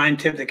a design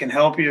tip that can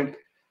help you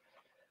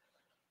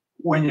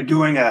when you're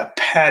doing a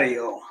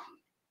patio.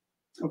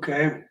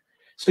 Okay,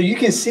 so you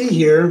can see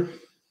here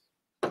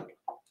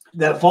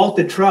that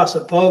vaulted truss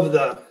above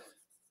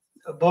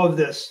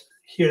this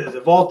here. There's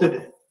a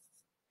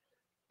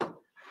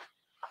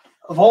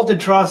vaulted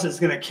truss is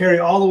going to carry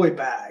all the way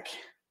back.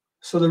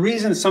 So the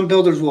reason some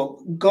builders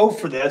will go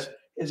for this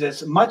is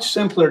it's much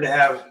simpler to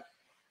have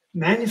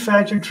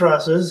manufactured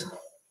trusses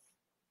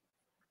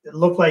that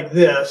look like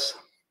this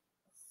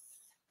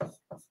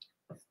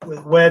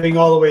with webbing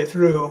all the way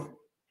through,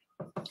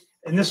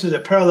 and this is a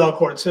parallel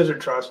cord scissor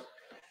truss,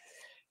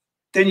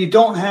 then you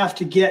don't have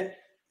to get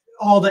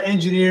all the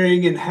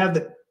engineering and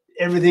have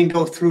everything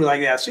go through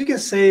like that. So you can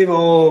save,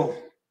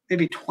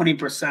 maybe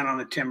 20% on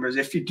the timbers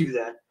if you do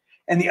that.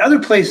 And the other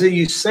place that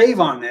you save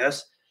on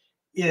this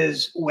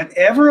is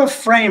whenever a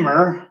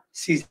framer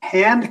sees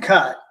hand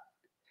cut,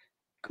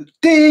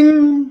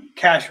 ding,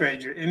 cash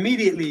register,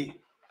 immediately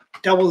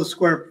double the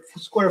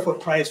square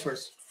foot price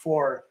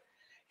for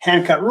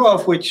hand cut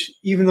roof, which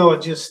even though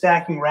it's just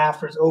stacking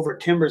rafters over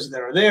timbers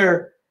that are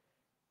there,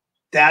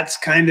 that's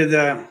kind of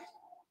the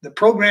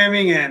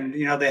programming. And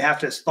they have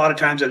to a lot of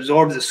times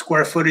absorb the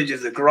square footage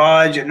of the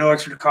garage at no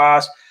extra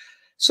cost.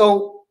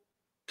 So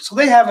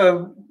they have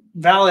a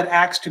valid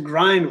axe to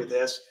grind with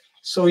this.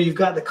 So you've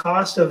got the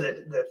cost of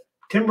the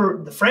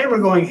timber, the framer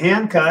going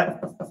hand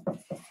cut,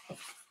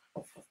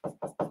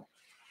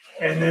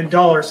 and then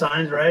dollar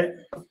signs, right?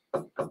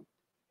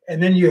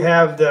 And then you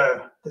have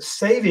the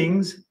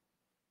savings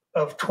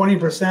of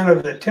 20%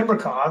 of the timber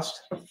cost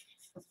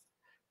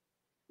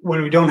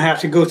when we don't have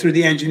to go through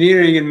the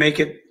engineering and make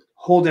it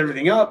hold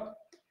everything up.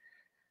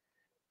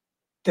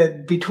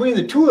 That between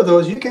the two of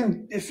those, you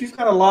can, if you've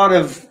got a lot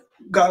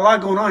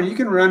going on, you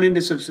can run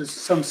into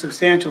some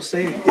substantial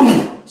savings.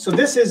 So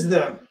this is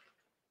the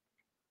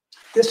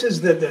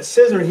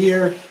scissor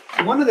here.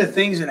 One of the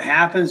things that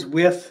happens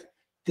with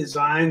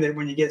design, that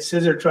when you get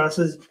scissor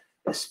trusses,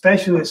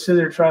 especially with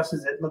scissor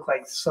trusses that look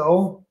like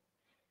so,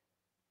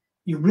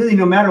 you really,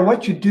 no matter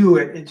what you do,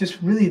 it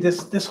just really,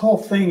 this whole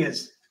thing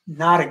is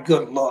not a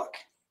good look.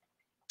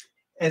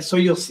 And so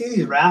you'll see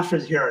these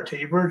rafters here are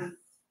tapered,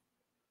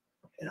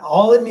 and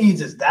all it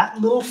needs is that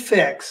little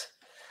fix.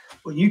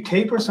 When you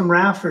taper some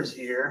rafters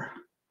here,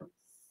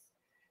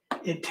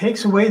 it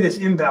takes away this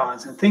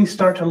imbalance and things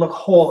start to look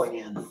whole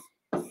again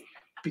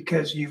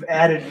because you've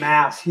added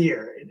mass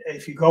here.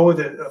 If you go with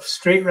a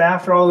straight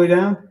rafter all the way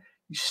down,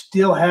 you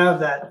still have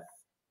that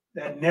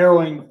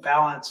narrowing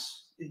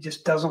balance. It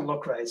just doesn't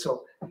look right.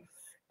 So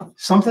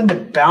something to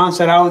balance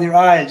that out with your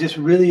eye is just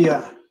really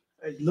a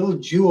little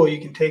jewel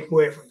you can take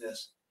away from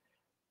this.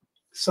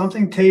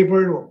 Something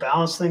tapered will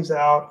balance things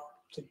out.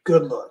 It's a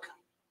good look.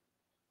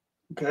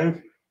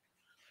 Okay.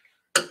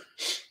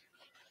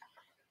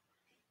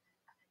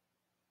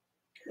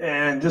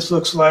 And this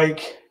looks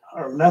like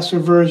our lesser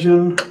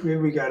version. Maybe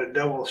we got a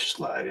double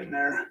slide in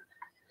there.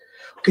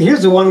 Okay,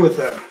 here's the one with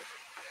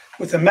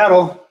the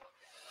metal.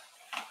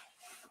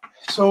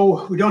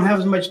 So we don't have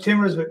as much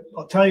timbers, but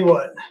I'll tell you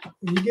what,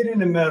 when you get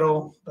into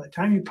metal, by the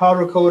time you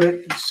powder coat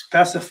it, you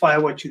specify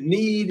what you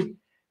need,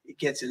 it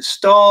gets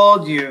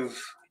installed,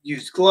 you've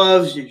used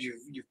gloves,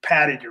 you've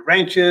padded your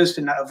wrenches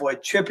to not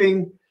avoid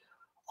chipping,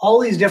 all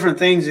these different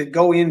things that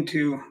go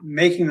into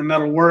making the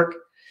metal work.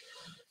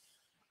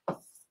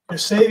 The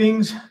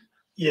savings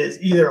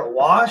is either a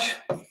wash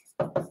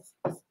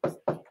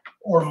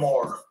or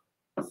more.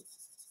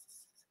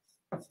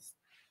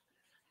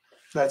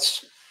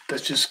 That's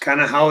just kind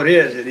of how it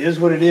is. It is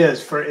what it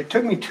is. It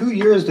took me 2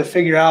 years to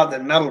figure out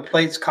that metal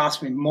plates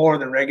cost me more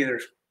than regular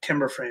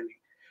timber framing.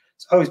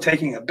 So I was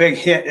taking a big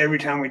hit every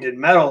time we did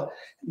metal,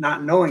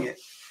 not knowing it.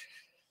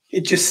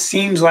 It just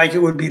seems like it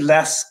would be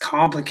less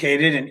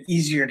complicated and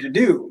easier to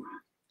do.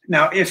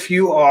 Now, if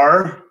you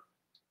are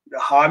a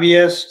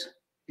hobbyist,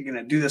 you're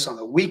going to do this on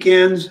the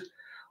weekends,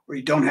 or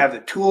you don't have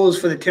the tools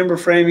for the timber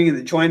framing and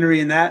the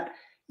joinery and that,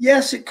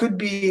 yes, it could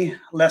be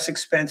less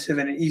expensive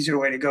and an easier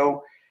way to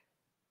go.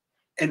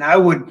 And I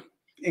would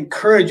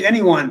encourage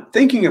anyone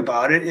thinking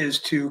about it is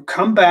to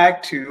come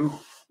back to,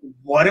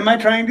 what am I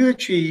trying to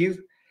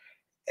achieve?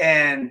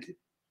 And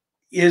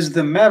is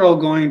the metal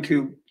going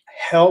to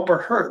help or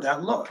hurt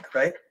that look,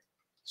 right?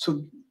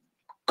 So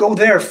go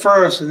there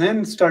first and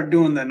then start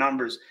doing the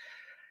numbers.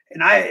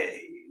 And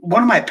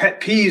one of my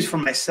pet peeves for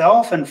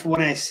myself, and for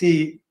when I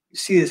see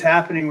this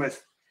happening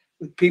with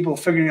people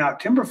figuring out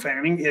timber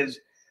framing, is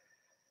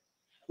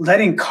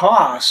letting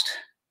cost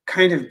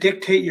kind of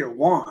dictate your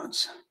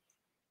wants.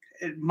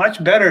 It's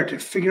much better to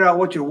figure out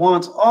what your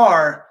wants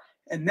are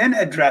and then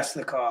address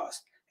the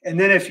cost. And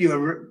then if you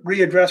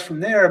readdress from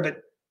there,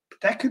 but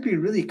that could be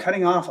really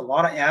cutting off a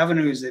lot of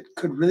avenues that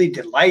could really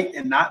delight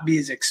and not be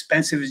as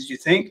expensive as you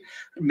think,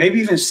 or maybe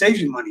even save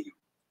you money.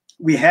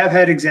 We have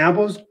had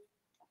examples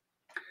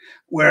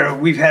where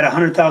we've had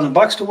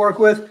 $100,000 to work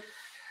with,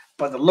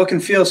 but the look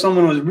and feel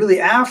someone was really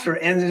after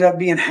ended up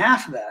being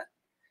half of that.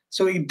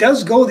 So it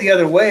does go the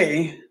other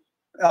way,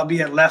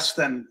 albeit less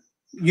than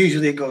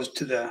usually it goes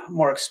to the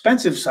more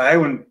expensive side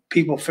when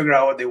people figure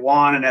out what they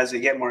want, and as they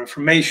get more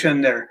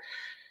information, they're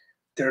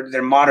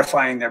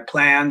modifying their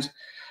plans.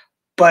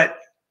 But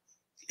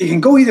it can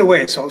go either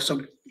way. So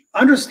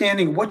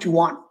understanding what you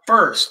want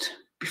first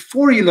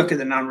before you look at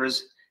the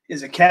numbers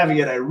is a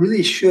caveat I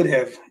really should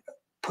have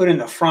put in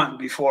the front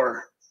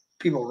before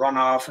people run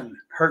off and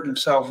hurt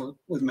themselves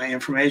with my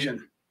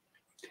information.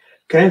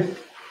 Okay.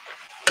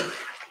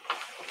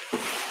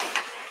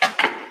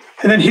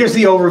 And then here's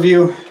the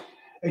overview.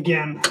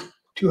 Again,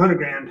 200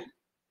 grand.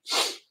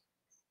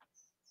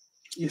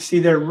 You see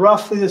they're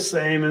roughly the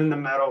same in the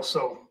metal,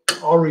 so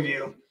I'll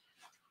review.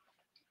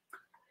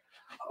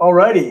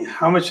 Alrighty,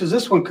 how much does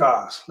this one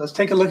cost? Let's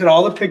take a look at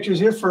all the pictures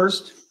here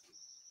first.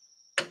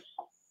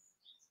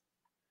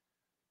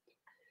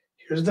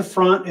 Here's the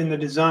front in the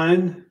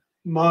design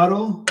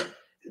model,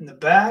 in the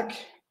back.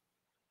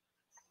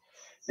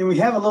 Then we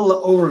have a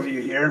little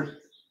overview here.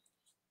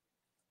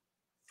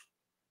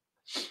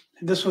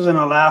 This was an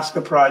Alaska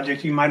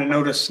project. You might have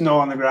noticed snow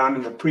on the ground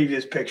in the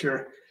previous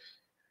picture.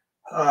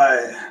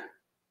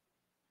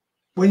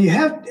 When you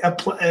have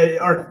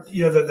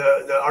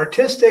the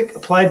artistic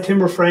applied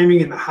timber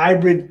framing and the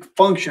hybrid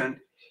function,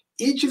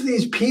 each of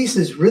these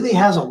pieces really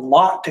has a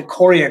lot to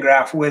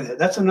choreograph with it.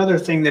 That's another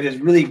thing that is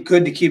really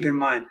good to keep in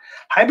mind.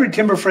 Hybrid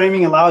timber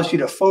framing allows you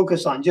to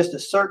focus on just a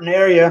certain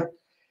area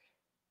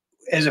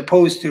as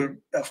opposed to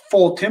a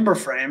full timber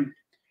frame.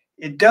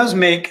 It does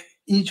make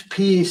each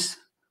piece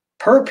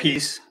per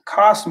piece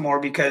cost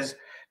more because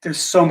there's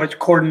so much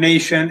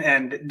coordination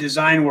and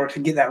design work to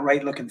get that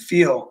right look and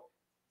feel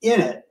in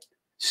it.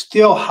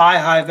 Still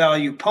high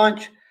value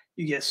punch.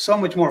 You get so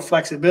much more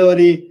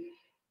flexibility.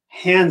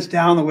 Hands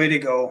down the way to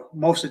go.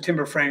 Most of the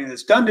timber framing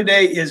that's done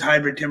today is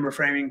hybrid timber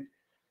framing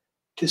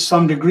to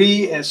some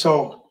degree. And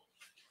so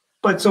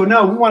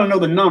now we want to know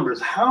the numbers.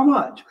 How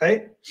much,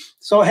 right?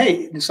 So,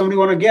 hey, does somebody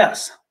want to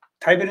guess?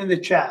 Type it in the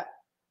chat.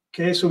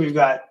 Okay, so we've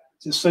got,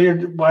 just so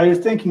while you're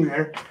thinking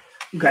there,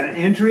 we've got an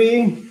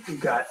entry, we've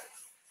got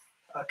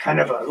a kind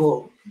of a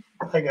little,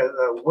 like a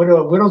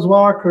widow's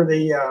walk or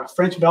the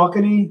French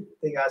balcony.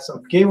 They got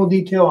some gable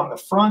detail on the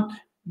front.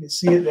 You can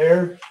see it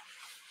there.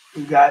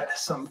 We've got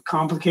some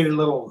complicated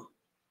little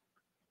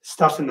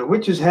stuff in the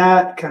witch's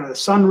hat, kind of the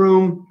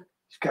sunroom.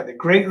 You've got the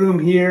great room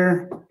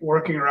here,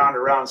 working around a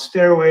round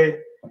stairway.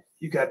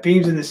 You've got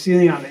beams in the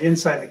ceiling on the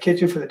inside of the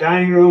kitchen for the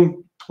dining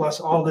room,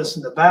 plus all this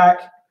in the back.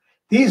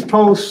 These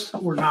posts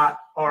were not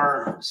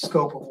our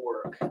scope of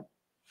work.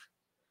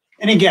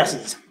 Any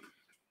guesses?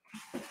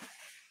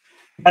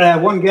 Gotta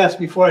have one guess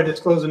before I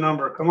disclose a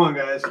number. Come on,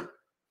 guys.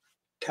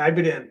 Type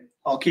it in.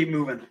 I'll keep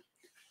moving.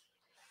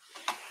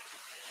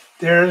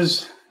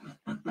 There's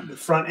the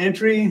front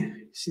entry.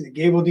 See the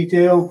gable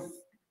detail.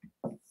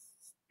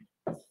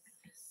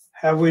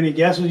 Have we any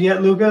guesses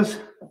yet, Lucas?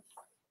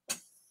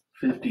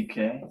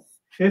 50K.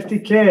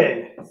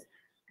 50K.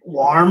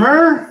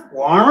 Warmer?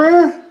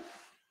 Warmer?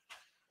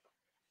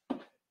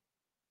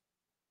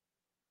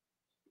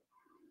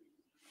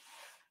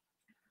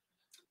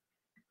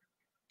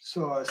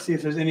 So let's see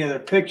if there's any other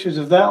pictures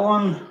of that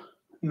one.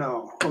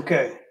 No.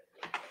 Okay.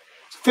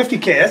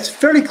 50K. That's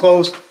fairly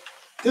close.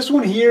 This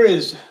one here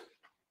is,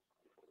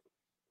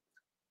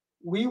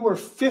 we were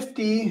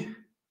 50,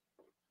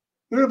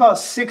 we were about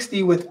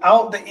 60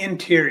 without the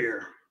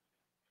interior.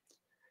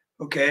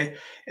 Okay.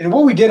 And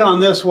what we did on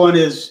this one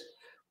is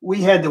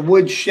we had the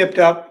wood shipped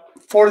up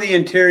for the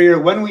interior.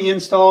 When we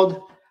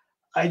installed,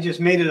 I just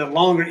made it a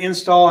longer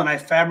install and I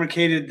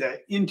fabricated the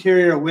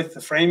interior with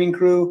the framing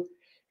crew.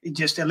 It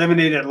just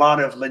eliminated a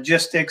lot of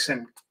logistics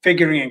and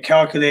figuring and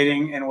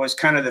calculating, and was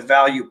kind of the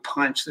value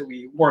punch that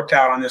we worked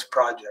out on this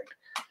project.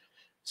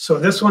 So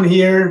this one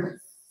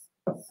here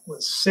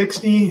was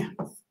 60,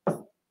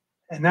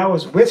 and that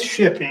was with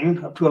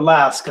shipping up to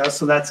Alaska.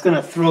 So that's going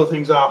to throw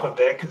things off a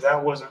bit because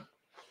that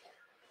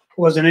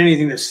wasn't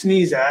anything to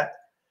sneeze at.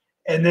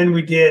 And then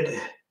we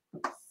did,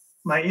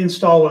 my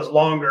install was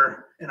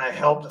longer, and I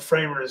helped the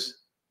framers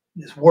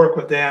just work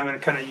with them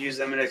and kind of use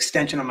them as an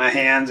extension of my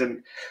hands,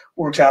 and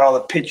worked out all the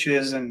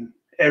pitches and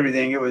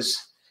everything. It was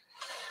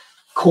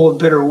a cold,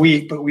 bitter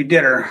week, but we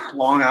did her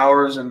long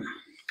hours and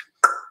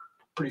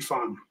pretty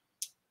fun.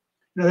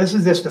 Now, this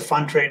is just a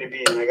fun trade to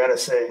be in, I gotta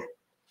say.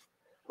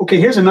 Okay,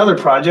 here's another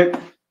project.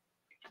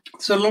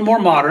 It's a little more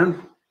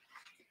modern.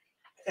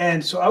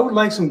 And so I would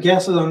like some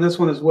guesses on this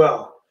one as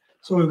well.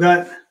 So we've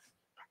got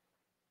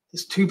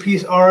this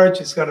two-piece arch.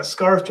 It's got a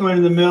scarf joint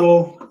in the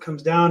middle. It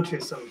comes down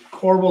to some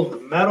corbels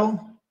of metal.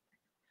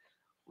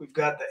 We've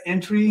got the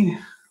entry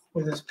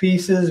with its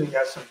pieces. We've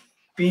got some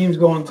beams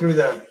going through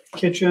the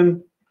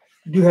kitchen.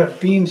 We do have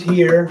beams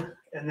here.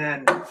 And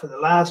then for the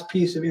last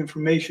piece of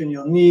information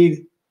you'll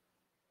need,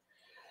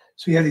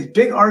 so we have these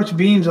big arch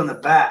beams on the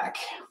back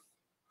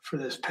for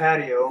this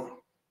patio.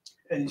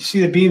 And you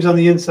see the beams on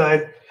the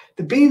inside.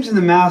 The beams in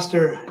the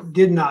master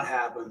did not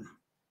happen.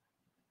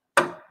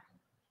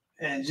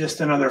 And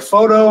just another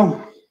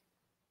photo.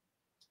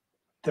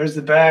 There's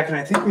the back, and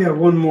I think we have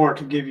one more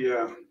to give you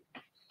a,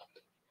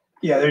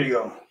 yeah, there you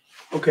go.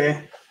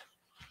 Okay.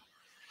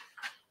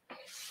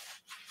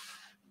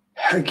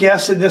 I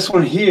guess that this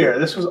one here,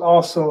 this was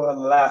also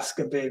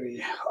Alaska,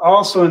 baby.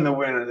 Also in the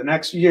winter, the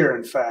next year,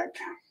 in fact.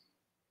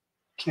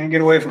 Can't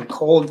get away from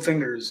cold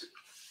fingers.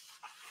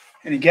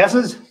 Any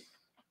guesses?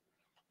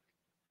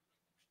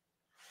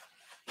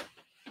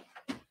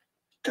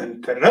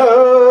 Dun, da, da,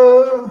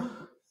 da.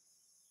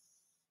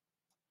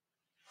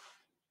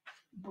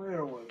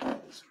 Where was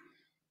this?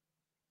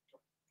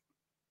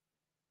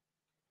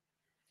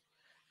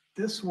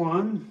 This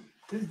one,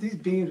 these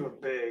beams were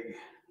big.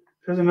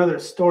 There's another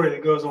story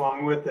that goes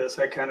along with this.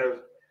 I kind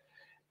of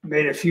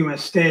made a few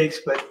mistakes,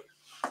 but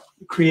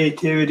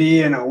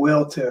creativity and a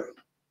will to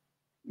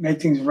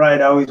make things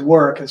right always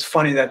work. It's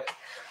funny that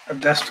our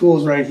best tool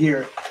is right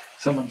here.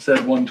 Someone said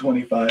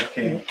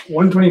 125K.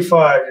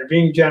 125. You're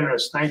being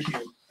generous. Thank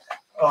you.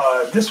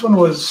 This one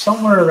was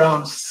somewhere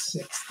around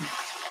 60.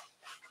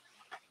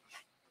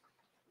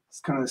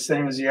 It's kind of the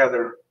same as the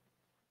other.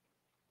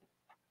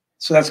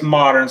 So that's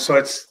modern. So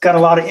it's got a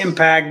lot of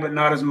impact, but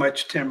not as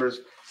much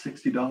timbers.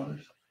 $60.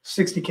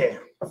 60K.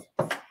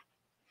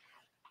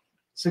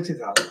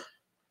 60,000.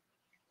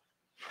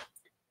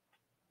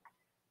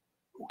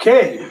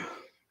 Okay.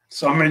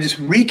 So I'm going to just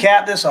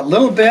recap this a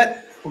little bit.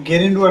 We'll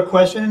get into our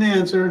question and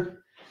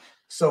answer.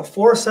 So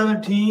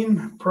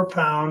 $4.17 per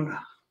pound.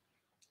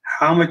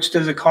 How much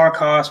does a car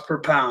cost per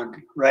pound,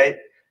 right?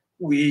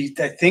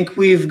 I think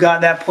we've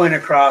got that point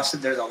across,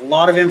 that there's a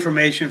lot of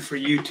information for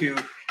you to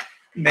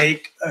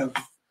make an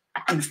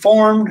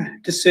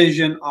informed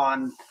decision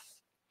on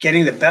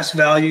getting the best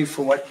value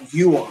for what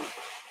you want.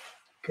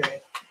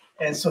 Okay.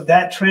 And so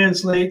that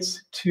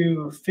translates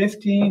to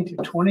 15 to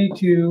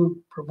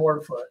 22 per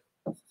board foot.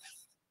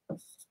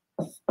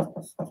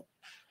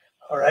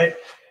 All right.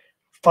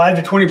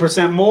 5 to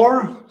 20%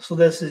 more. So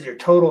this is your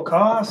total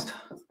cost,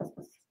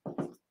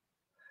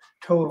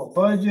 total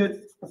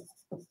budget.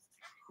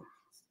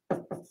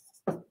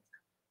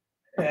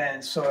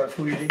 And so if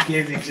we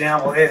gave the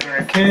example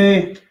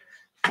 800K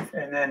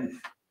and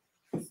then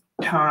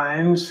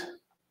times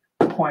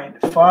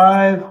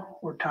 0.5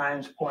 or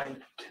times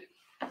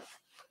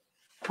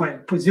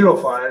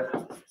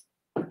 0.05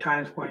 or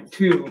times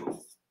 0.2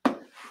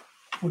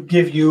 would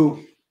give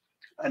you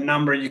a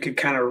number you could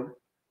kind of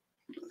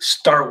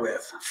start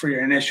with for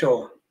your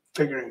initial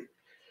figuring.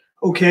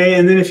 Okay,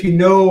 and then if you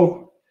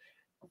know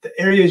the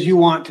areas you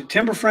want to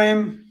timber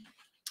frame,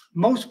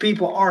 most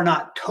people are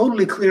not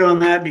totally clear on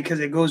that because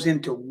it goes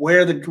into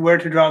where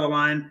to draw the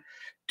line.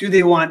 Do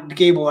they want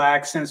gable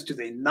accents? Do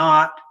they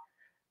not?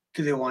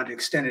 Do they want to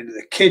extend into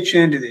the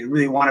kitchen? Do they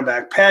really want a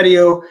back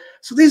patio?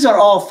 So these are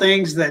all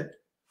things that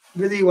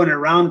really, when at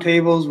round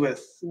tables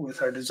with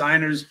our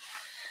designers,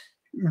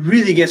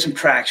 really get some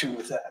traction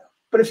with that.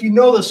 But if you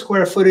know the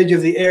square footage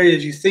of the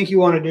areas you think you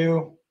want to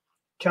do,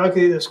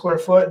 calculate the square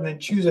foot and then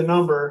choose a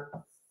number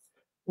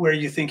where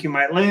you think you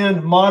might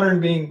land, modern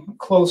being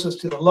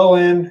closest to the low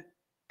end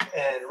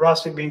and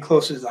rustic being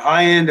closest to the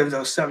high end of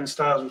those 7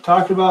 styles we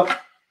talked about.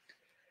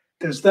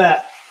 There's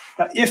that.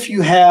 Now, if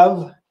you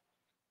have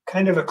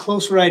kind of a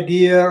closer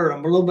idea or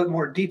a little bit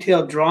more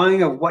detailed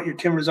drawing of what your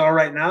timbers are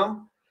right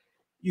now,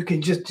 you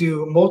can just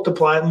do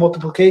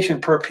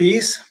multiplication per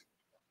piece.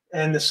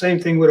 And the same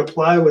thing would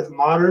apply with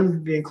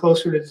modern being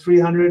closer to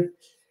 300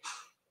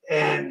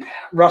 and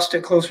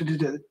rustic closer to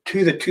the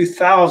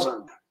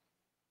 2000.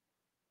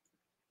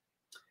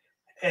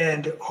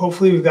 And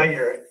hopefully we've got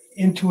your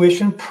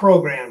intuition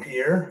programmed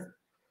here.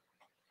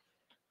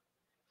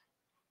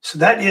 So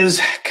that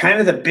is kind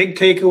of the big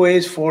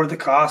takeaways for the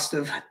cost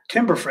of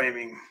timber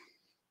framing.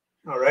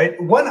 All right.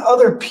 One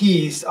other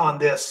piece on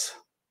this.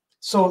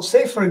 So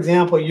say, for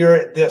example, you're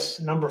at this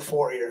number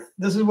 4 here.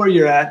 This is where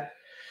you're at.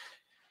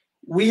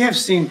 We have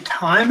seen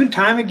time and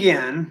time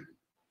again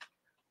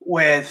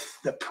with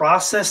the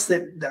process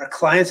that our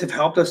clients have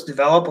helped us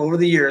develop over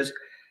the years,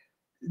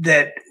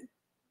 that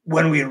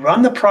when we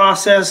run the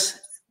process,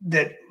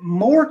 that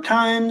more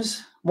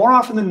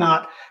often than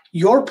not,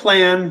 your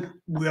plan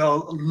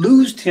will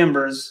lose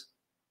timbers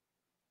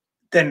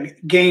than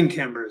gain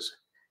timbers,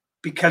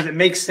 because it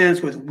makes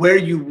sense with where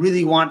you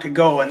really want to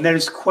go. And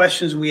there's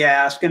questions we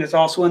ask, and it's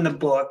also in the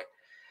book,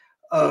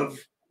 of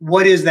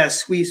what is that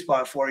sweet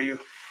spot for you.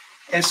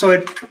 And so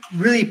it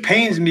really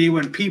pains me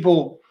when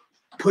people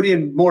put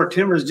in more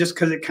timbers just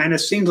because it kind of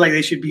seems like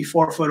they should be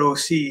 4-foot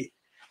OC,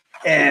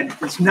 and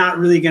it's not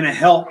really going to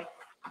help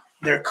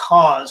their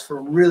cause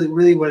for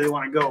really where they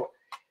want to go.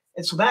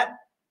 And so that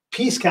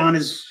piece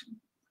count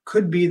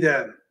could be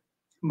the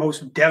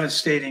most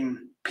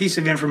devastating piece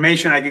of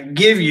information I could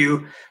give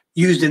you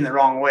used in the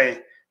wrong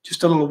way.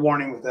 Just a little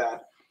warning with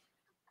that.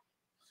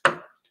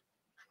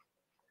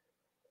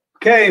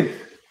 Okay.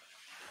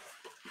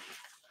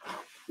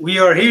 We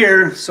are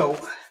here. So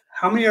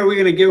how many are we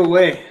going to give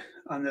away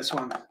on this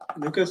one,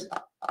 Lucas?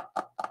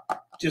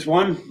 Just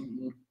one?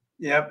 Mm-hmm.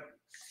 Yep.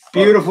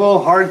 Beautiful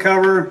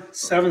hardcover,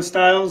 7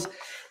 styles.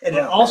 And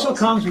it also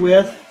comes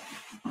with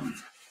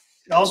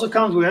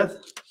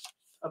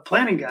a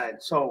planning guide.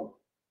 So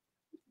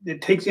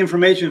it takes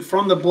information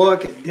from the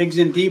book, it digs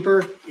in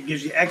deeper, it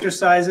gives you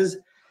exercises,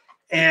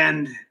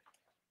 and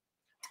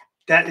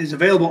that is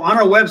available on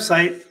our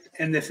website.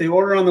 And if they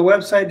order on the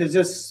website,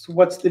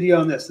 what's the deal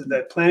on this?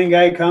 The planning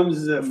guide comes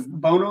as a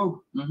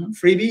bono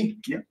freebie?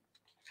 Yeah.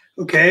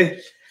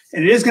 Okay.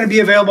 And it is going to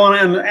be available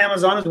on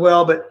Amazon as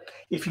well. But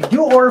if you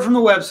do order from the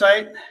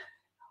website,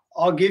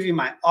 I'll give you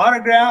my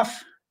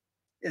autograph,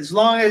 as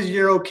long as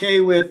you're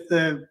okay with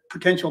the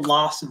potential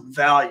loss of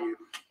value.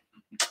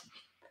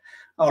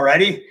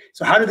 Alrighty.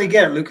 So how do they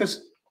get it, Lucas?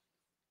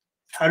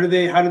 How do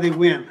they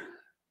win?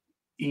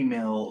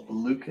 Email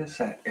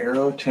Lucas at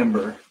Arrow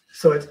Timber.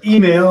 So it's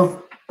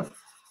email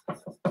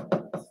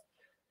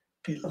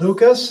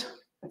Lucas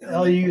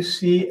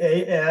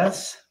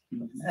Lucas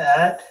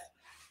at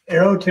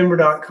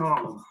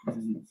arrowtimber.com.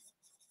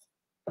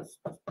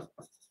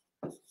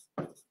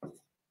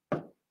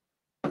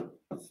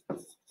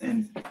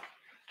 And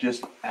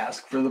just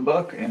ask for the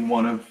book, and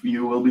one of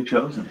you will be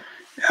chosen.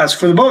 Ask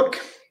for the book,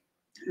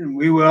 and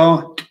we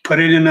will put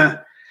it in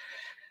a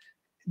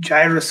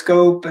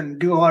gyroscope and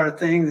do all our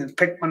things and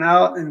pick one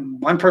out, and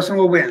one person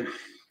will win.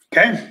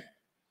 Okay?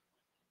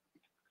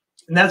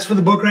 And that's for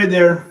the book right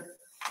there.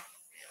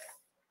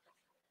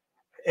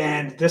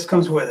 And this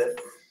comes with it.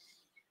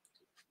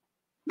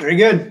 Very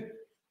good.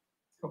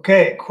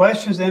 Okay,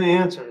 questions and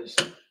answers.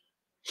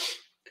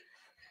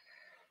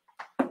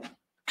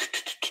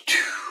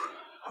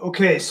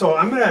 Okay, so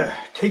I'm going to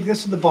take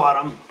this to the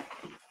bottom.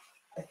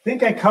 I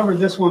think I covered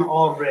this one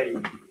already.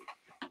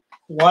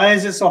 Why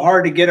is it so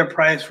hard to get a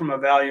price from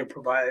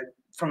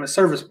a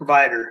service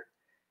provider?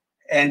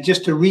 And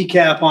just to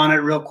recap on it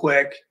real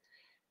quick,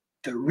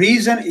 the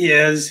reason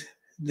is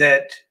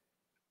that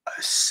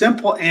a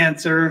simple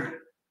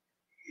answer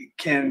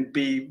can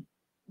be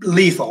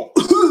lethal.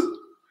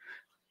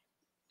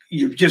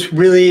 You just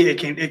really,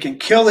 it can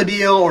kill the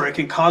deal, or it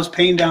can cause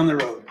pain down the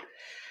road.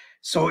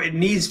 So it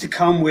needs to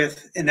come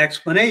with an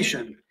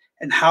explanation.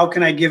 And how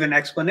can I give an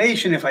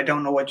explanation if I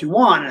don't know what you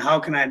want? And how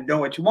can I know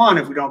what you want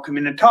if we don't come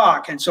in and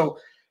talk? And so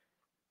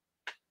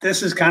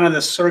this is kind of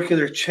the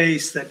circular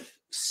chase that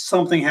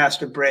something has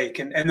to break.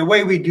 And the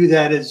way we do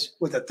that is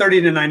with a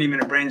 30 to 90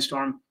 minute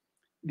brainstorm,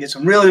 get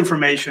some real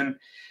information.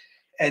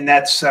 And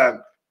that's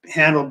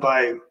handled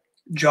by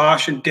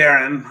Josh and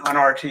Darren on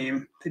our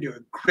team. They do a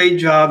great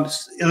job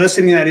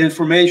eliciting that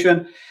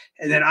information.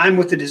 And then I'm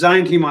with the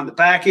design team on the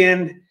back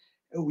end.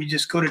 We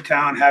just go to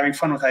town having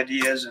fun with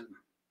ideas, and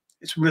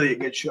it's really a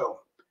good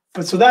show.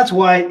 But so that's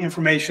why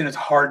information is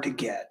hard to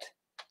get.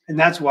 And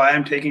that's why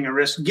I'm taking a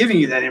risk giving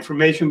you that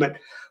information. But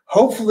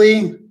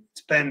hopefully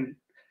it's been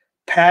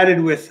padded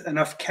with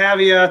enough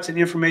caveats and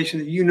information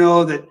that you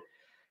know that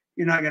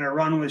you're not going to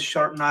run with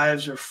sharp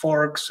knives or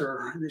forks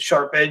or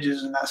sharp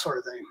edges and that sort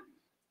of thing.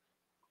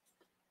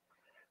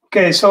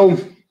 Okay, so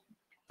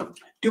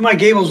do my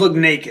gables look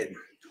naked?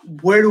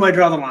 Where do I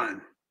draw the line?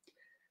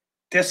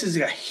 This is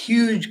a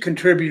huge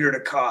contributor to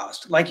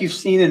cost. Like you've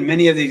seen in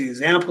many of these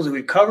examples that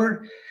we've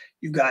covered,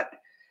 you've got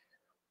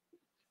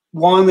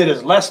one that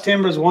is less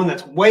timbers, one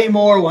that's way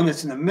more, one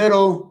that's in the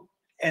middle.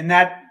 And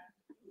that,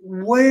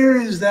 where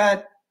is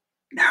that?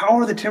 How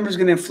are the timbers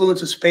going to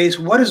influence the space?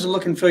 What is the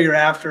look and feel you're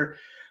after?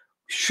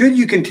 Should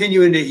you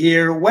continue into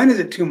here? When is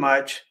it too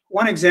much?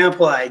 One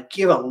example I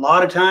give a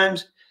lot of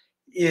times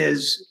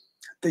is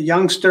the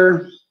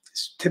youngster,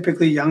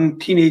 typically young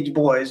teenage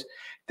boys,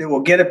 that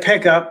will get a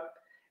pickup.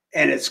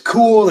 And it's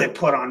cool. They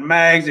put on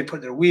mags, they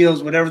put their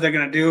wheels, whatever they're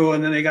going to do.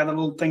 And then they got the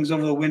little things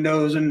over the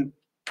windows. And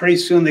pretty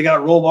soon they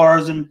got roll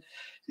bars, and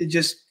it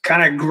just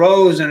kind of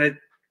grows, and it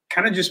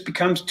kind of just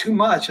becomes too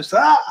much. It's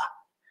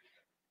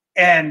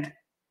And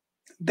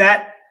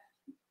that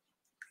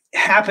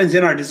happens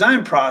in our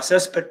design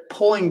process, but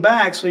pulling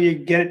back so you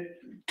get it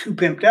too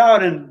pimped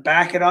out and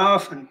back it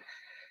off. And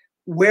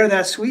where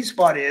that sweet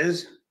spot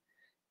is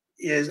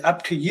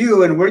up to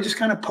you. And we're just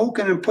kind of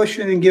poking and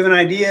pushing and giving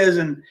ideas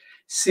and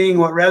seeing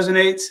what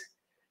resonates.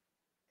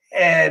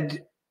 And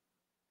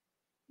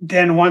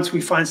then once we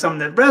find something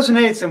that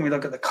resonates, then we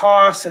look at the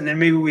costs, and then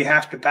maybe we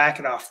have to back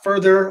it off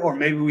further, or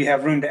maybe we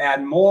have room to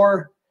add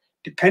more,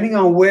 depending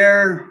on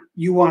where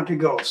you want to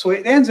go. So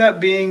it ends up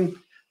being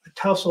a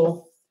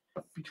tussle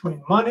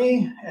between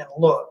money and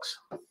looks.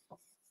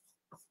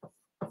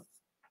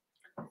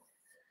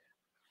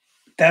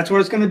 That's where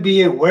it's going to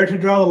be, and where to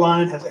draw the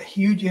line has a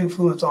huge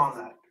influence on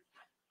that.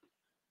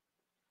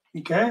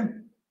 Okay?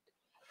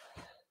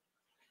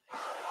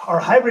 Are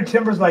hybrid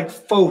timbers like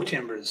faux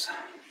timbers?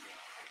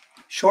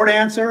 Short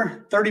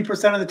answer,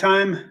 30% of the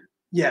time,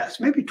 yes,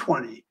 maybe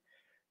 20.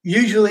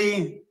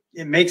 Usually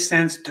it makes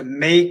sense to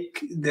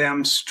make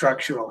them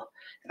structural.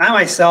 And I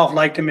myself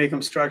like to make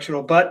them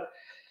structural, but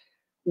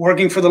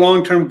working for the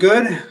long-term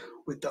good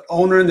with the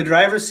owner in the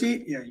driver's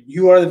seat,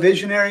 you are the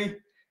visionary.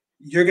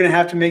 You're going to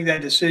have to make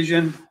that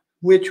decision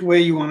which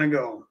way you want to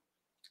go.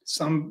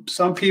 Some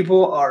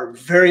people are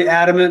very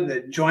adamant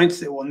that joints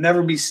that will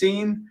never be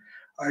seen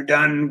are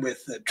done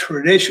with the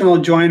traditional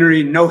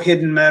joinery, no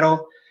hidden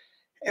metal,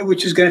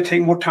 which is going to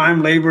take more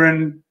time, labor,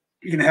 and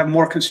you're going to have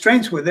more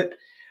constraints with it.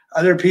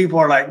 Other people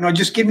are like, no,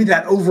 just give me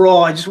that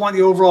overall. I just want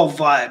the overall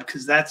vibe,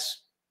 because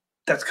that's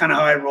kind of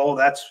how I roll.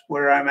 That's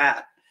where I'm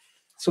at.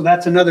 So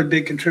that's another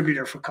big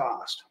contributor for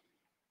cost.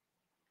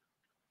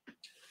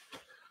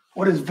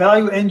 What is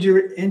value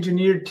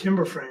engineered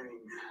timber framing?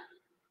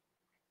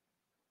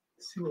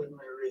 Let's see what my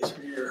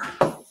eraser here.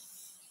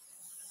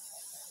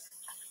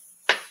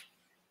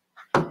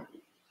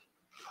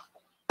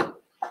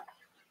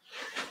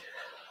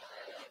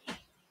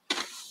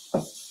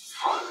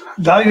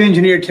 Value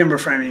engineered timber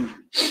framing.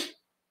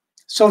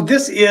 So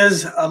this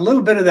is a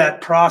little bit of that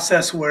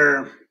process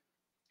where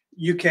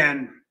you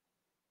can,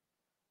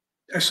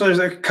 so there's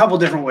a couple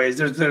different ways.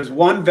 There's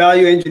one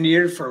value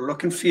engineered for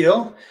look and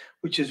feel,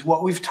 which is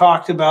what we've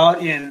talked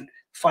about in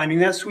finding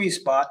that sweet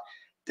spot.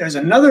 There's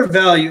another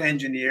value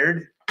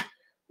engineered,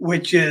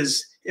 which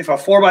is if a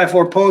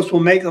 4x4 post will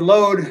make the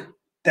load,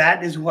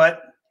 that is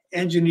what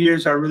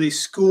engineers are really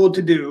schooled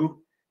to do,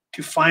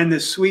 to find the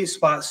sweet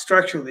spot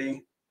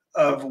structurally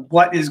of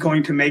what is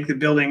going to make the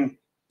building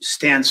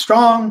stand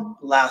strong,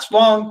 last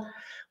long,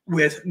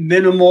 with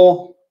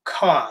minimal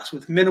cost,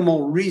 with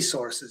minimal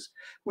resources,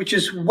 which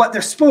is what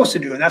they're supposed to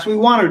do. And that's what we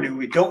want to do.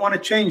 We don't want to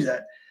change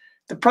that.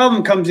 The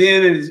problem comes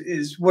in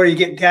is where you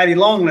get daddy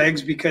long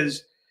legs,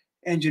 because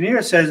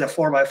engineer says a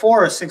 4x4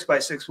 or a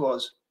 6x6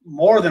 will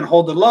more than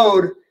hold the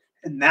load.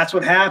 And that's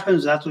what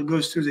happens. That's what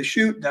goes through the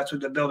chute. That's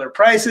what the builder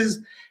prices.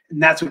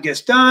 And that's what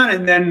gets done.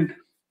 And then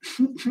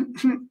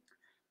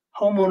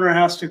homeowner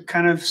has to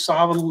kind of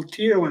solve a little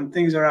tear when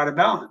things are out of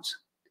balance.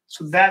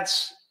 So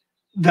that's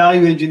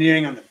value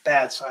engineering on the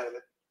bad side of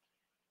it.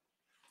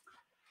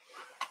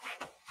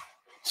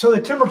 So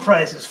the timber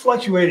price is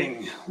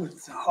fluctuating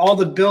with all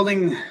the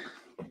building,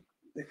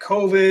 the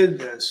COVID,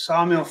 the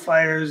sawmill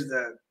fires,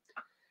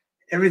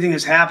 everything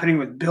is happening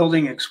with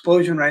building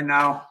explosion right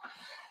now.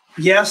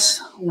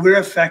 Yes, we're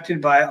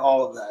affected by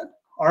all of that.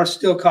 Our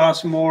steel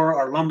costs more,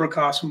 our lumber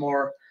costs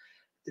more,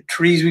 the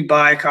trees we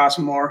buy cost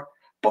more,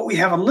 but we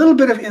have a little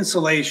bit of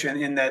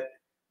insulation in that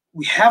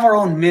we have our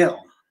own mill.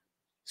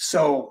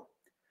 So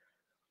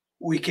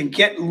we can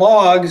get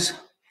logs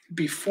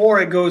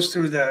before it goes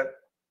through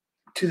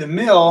to the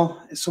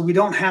mill, so we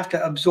don't have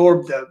to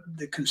absorb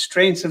the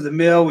constraints of the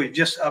mill. We've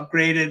just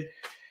upgraded,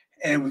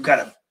 and we've got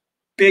a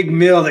big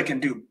mill that can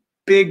do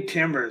big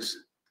timbers.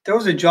 There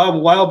was a job a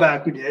while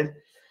back we did.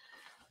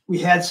 We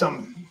had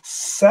some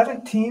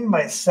 17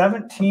 by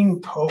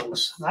 17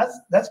 posts.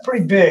 That's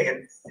pretty big,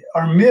 and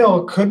our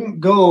mill couldn't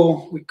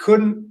go. We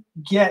couldn't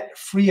get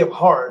free of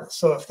heart.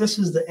 So if this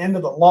is the end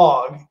of the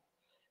log,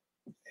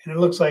 and it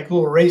looks like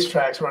little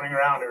racetracks running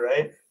around it,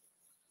 right?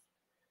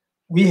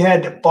 We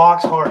had to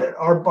box hard it.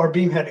 Our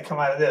beam had to come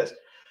out of this.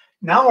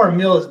 Now our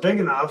mill is big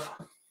enough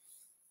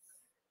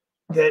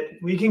that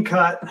we can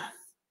cut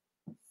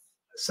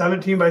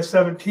 17 by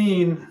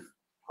 17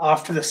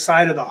 off to the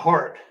side of the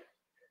heart.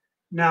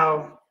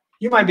 Now,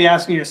 you might be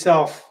asking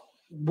yourself,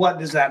 what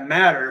does that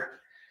matter?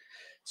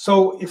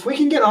 So if we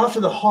can get off to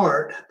the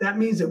heart, that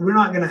means that we're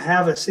not going to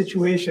have a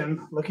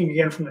situation, looking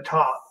again from the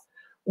top,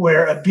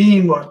 where a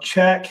beam will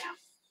check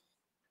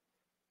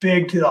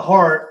big to the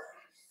heart,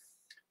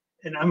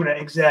 and I'm going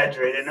to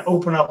exaggerate it, and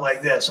open up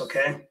like this,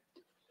 okay?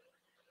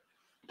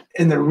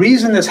 And the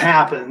reason this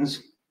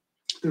happens,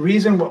 the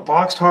reason what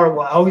boxed heart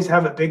will always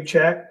have a big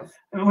check,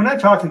 and we're not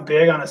talking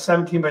big on a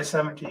 17 by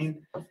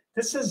 17,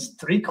 this is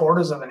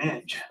 3/4 of an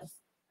inch.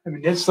 I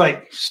mean, it's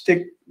like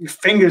stick your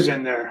fingers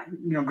in there.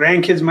 You know,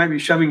 grandkids might be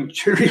shoving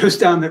Cheerios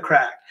down the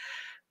crack.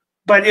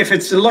 But if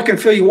it's the look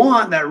and feel you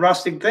want, that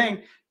rustic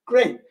thing,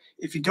 great.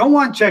 If you don't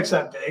want checks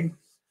that big,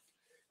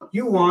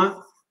 you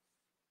want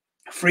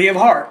free of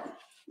heart.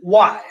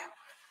 Why?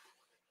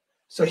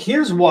 So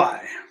here's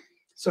why.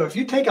 So if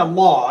you take a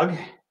log,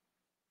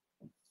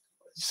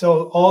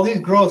 so all these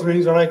growth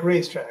rings are like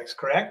racetracks,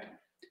 correct?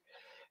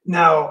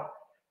 Now,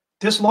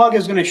 this log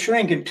is going to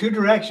shrink in two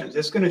directions.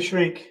 It's going to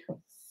shrink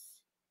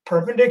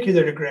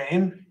perpendicular to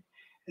grain,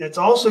 and it's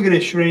also going to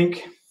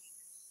shrink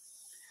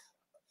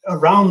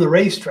around the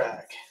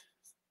racetrack.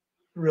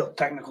 Real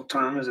technical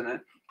term, isn't it?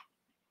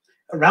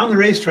 Around the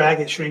racetrack,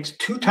 it shrinks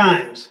 2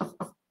 times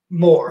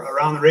more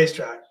around the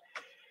racetrack.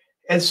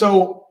 And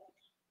so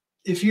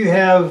if you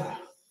have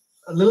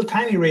a little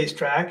tiny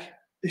racetrack,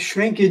 the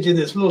shrinkage in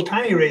this little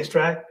tiny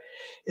racetrack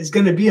is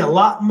going to be a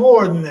lot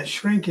more than the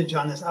shrinkage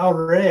on this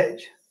outer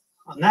edge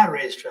on that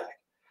racetrack.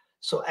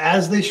 So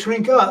as they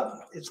shrink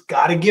up, it's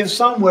got to give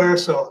somewhere.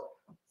 So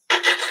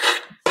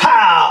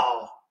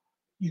pow,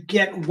 you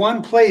get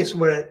one place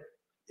where it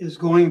is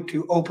going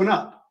to open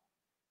up.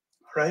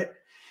 All right.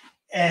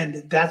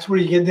 And that's where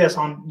you get this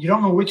on. You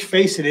don't know which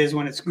face it is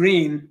when it's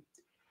green.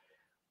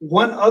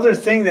 One other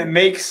thing that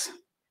makes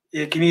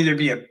it can either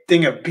be a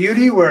thing of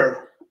beauty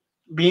where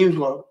beams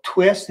will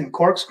twist and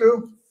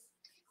corkscrew,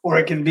 or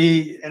it can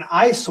be an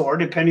eyesore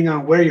depending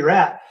on where you're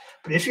at.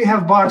 But if you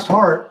have boxed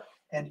heart,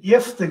 and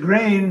if the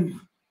grain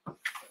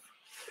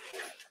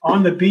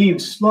on the beam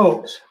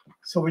slopes,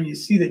 so when you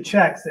see the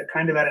checks, they're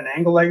kind of at an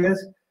angle like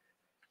this,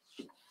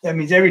 that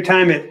means every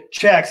time it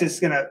checks, it's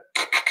going to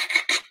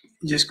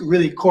just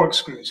really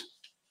corkscrews.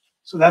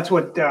 So that's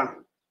what,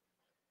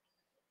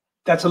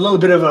 that's a little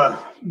bit of a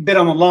bit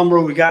on the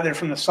lumber. We got there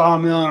from the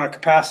sawmill and our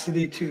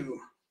capacity to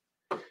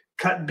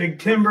cut big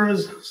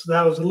timbers. So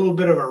that was a little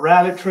bit of a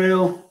rabbit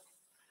trail,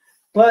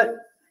 but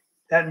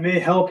that may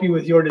help you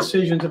with your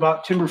decisions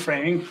about timber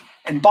framing.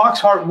 And box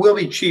heart will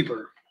be cheaper.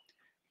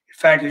 In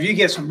fact, if you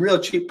get some real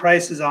cheap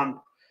prices on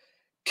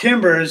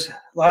timbers, a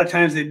lot of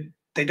times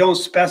they don't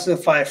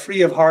specify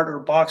free of heart or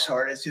box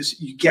heart. It's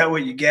just you get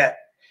what you get,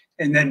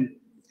 and then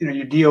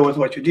you deal with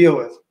what you deal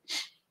with.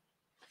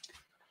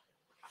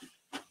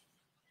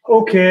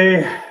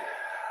 Okay,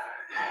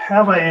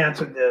 have I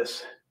answered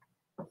this?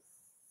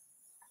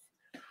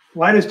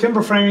 Why does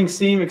timber framing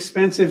seem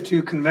expensive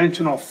to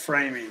conventional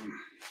framing?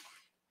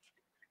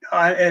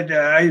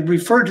 I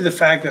referred to the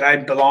fact that I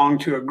belong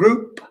to a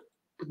group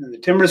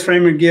Timbers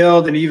Framing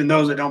Guild, and even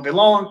those that don't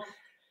belong,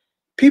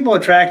 people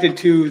attracted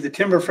to the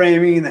timber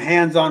framing and the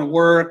hands-on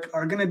work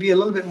are going to be a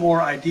little bit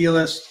more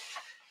idealist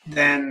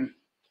than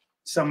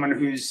someone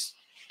who's,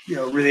 you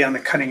know, really on the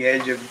cutting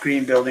edge of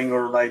green building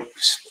or like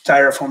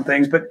styrofoam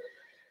things. But,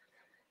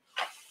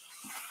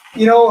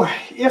 you know,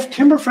 if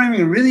timber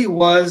framing really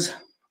was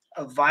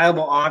a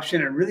viable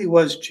option and really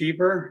was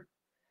cheaper,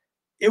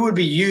 it would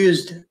be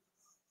used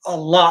a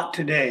lot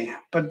today.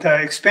 But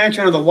the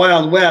expansion of the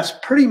Wild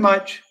West, pretty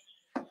much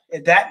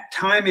at that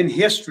time in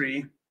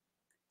history,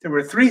 there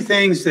were three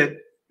things that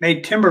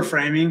made timber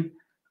framing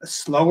a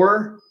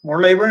slower,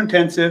 more labor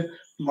intensive,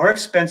 more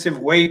expensive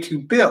way to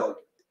build.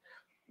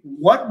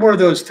 What were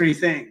those three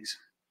things?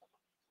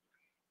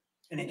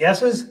 Any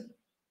guesses?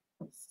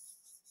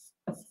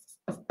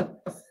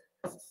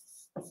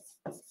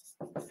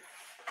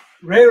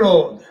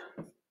 Railroad.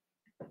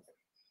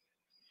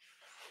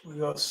 We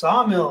go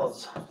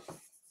sawmills.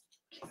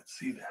 Can't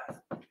see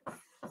that.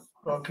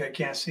 Okay,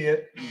 can't see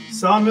it.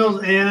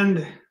 Sawmills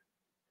and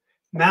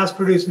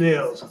mass-produced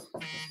nails.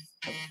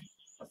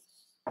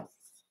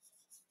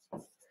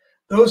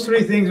 Those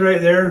three things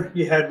right there.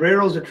 You had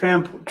railroads to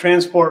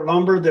transport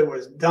lumber that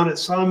was done at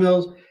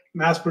sawmills,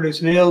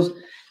 mass-produced nails.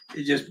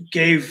 It just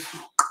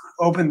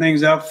opened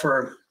things up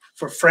for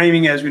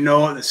framing as we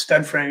know it, the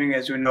stud framing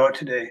as we know it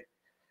today.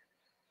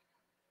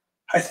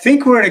 I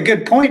think we're at a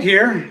good point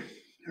here.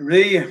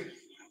 Really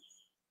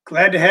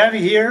glad to have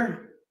you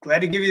here. Glad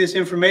to give you this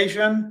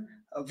information.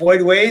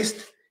 Avoid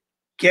waste.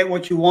 Get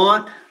what you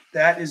want.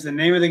 That is the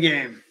name of the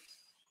game.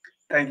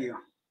 Thank you.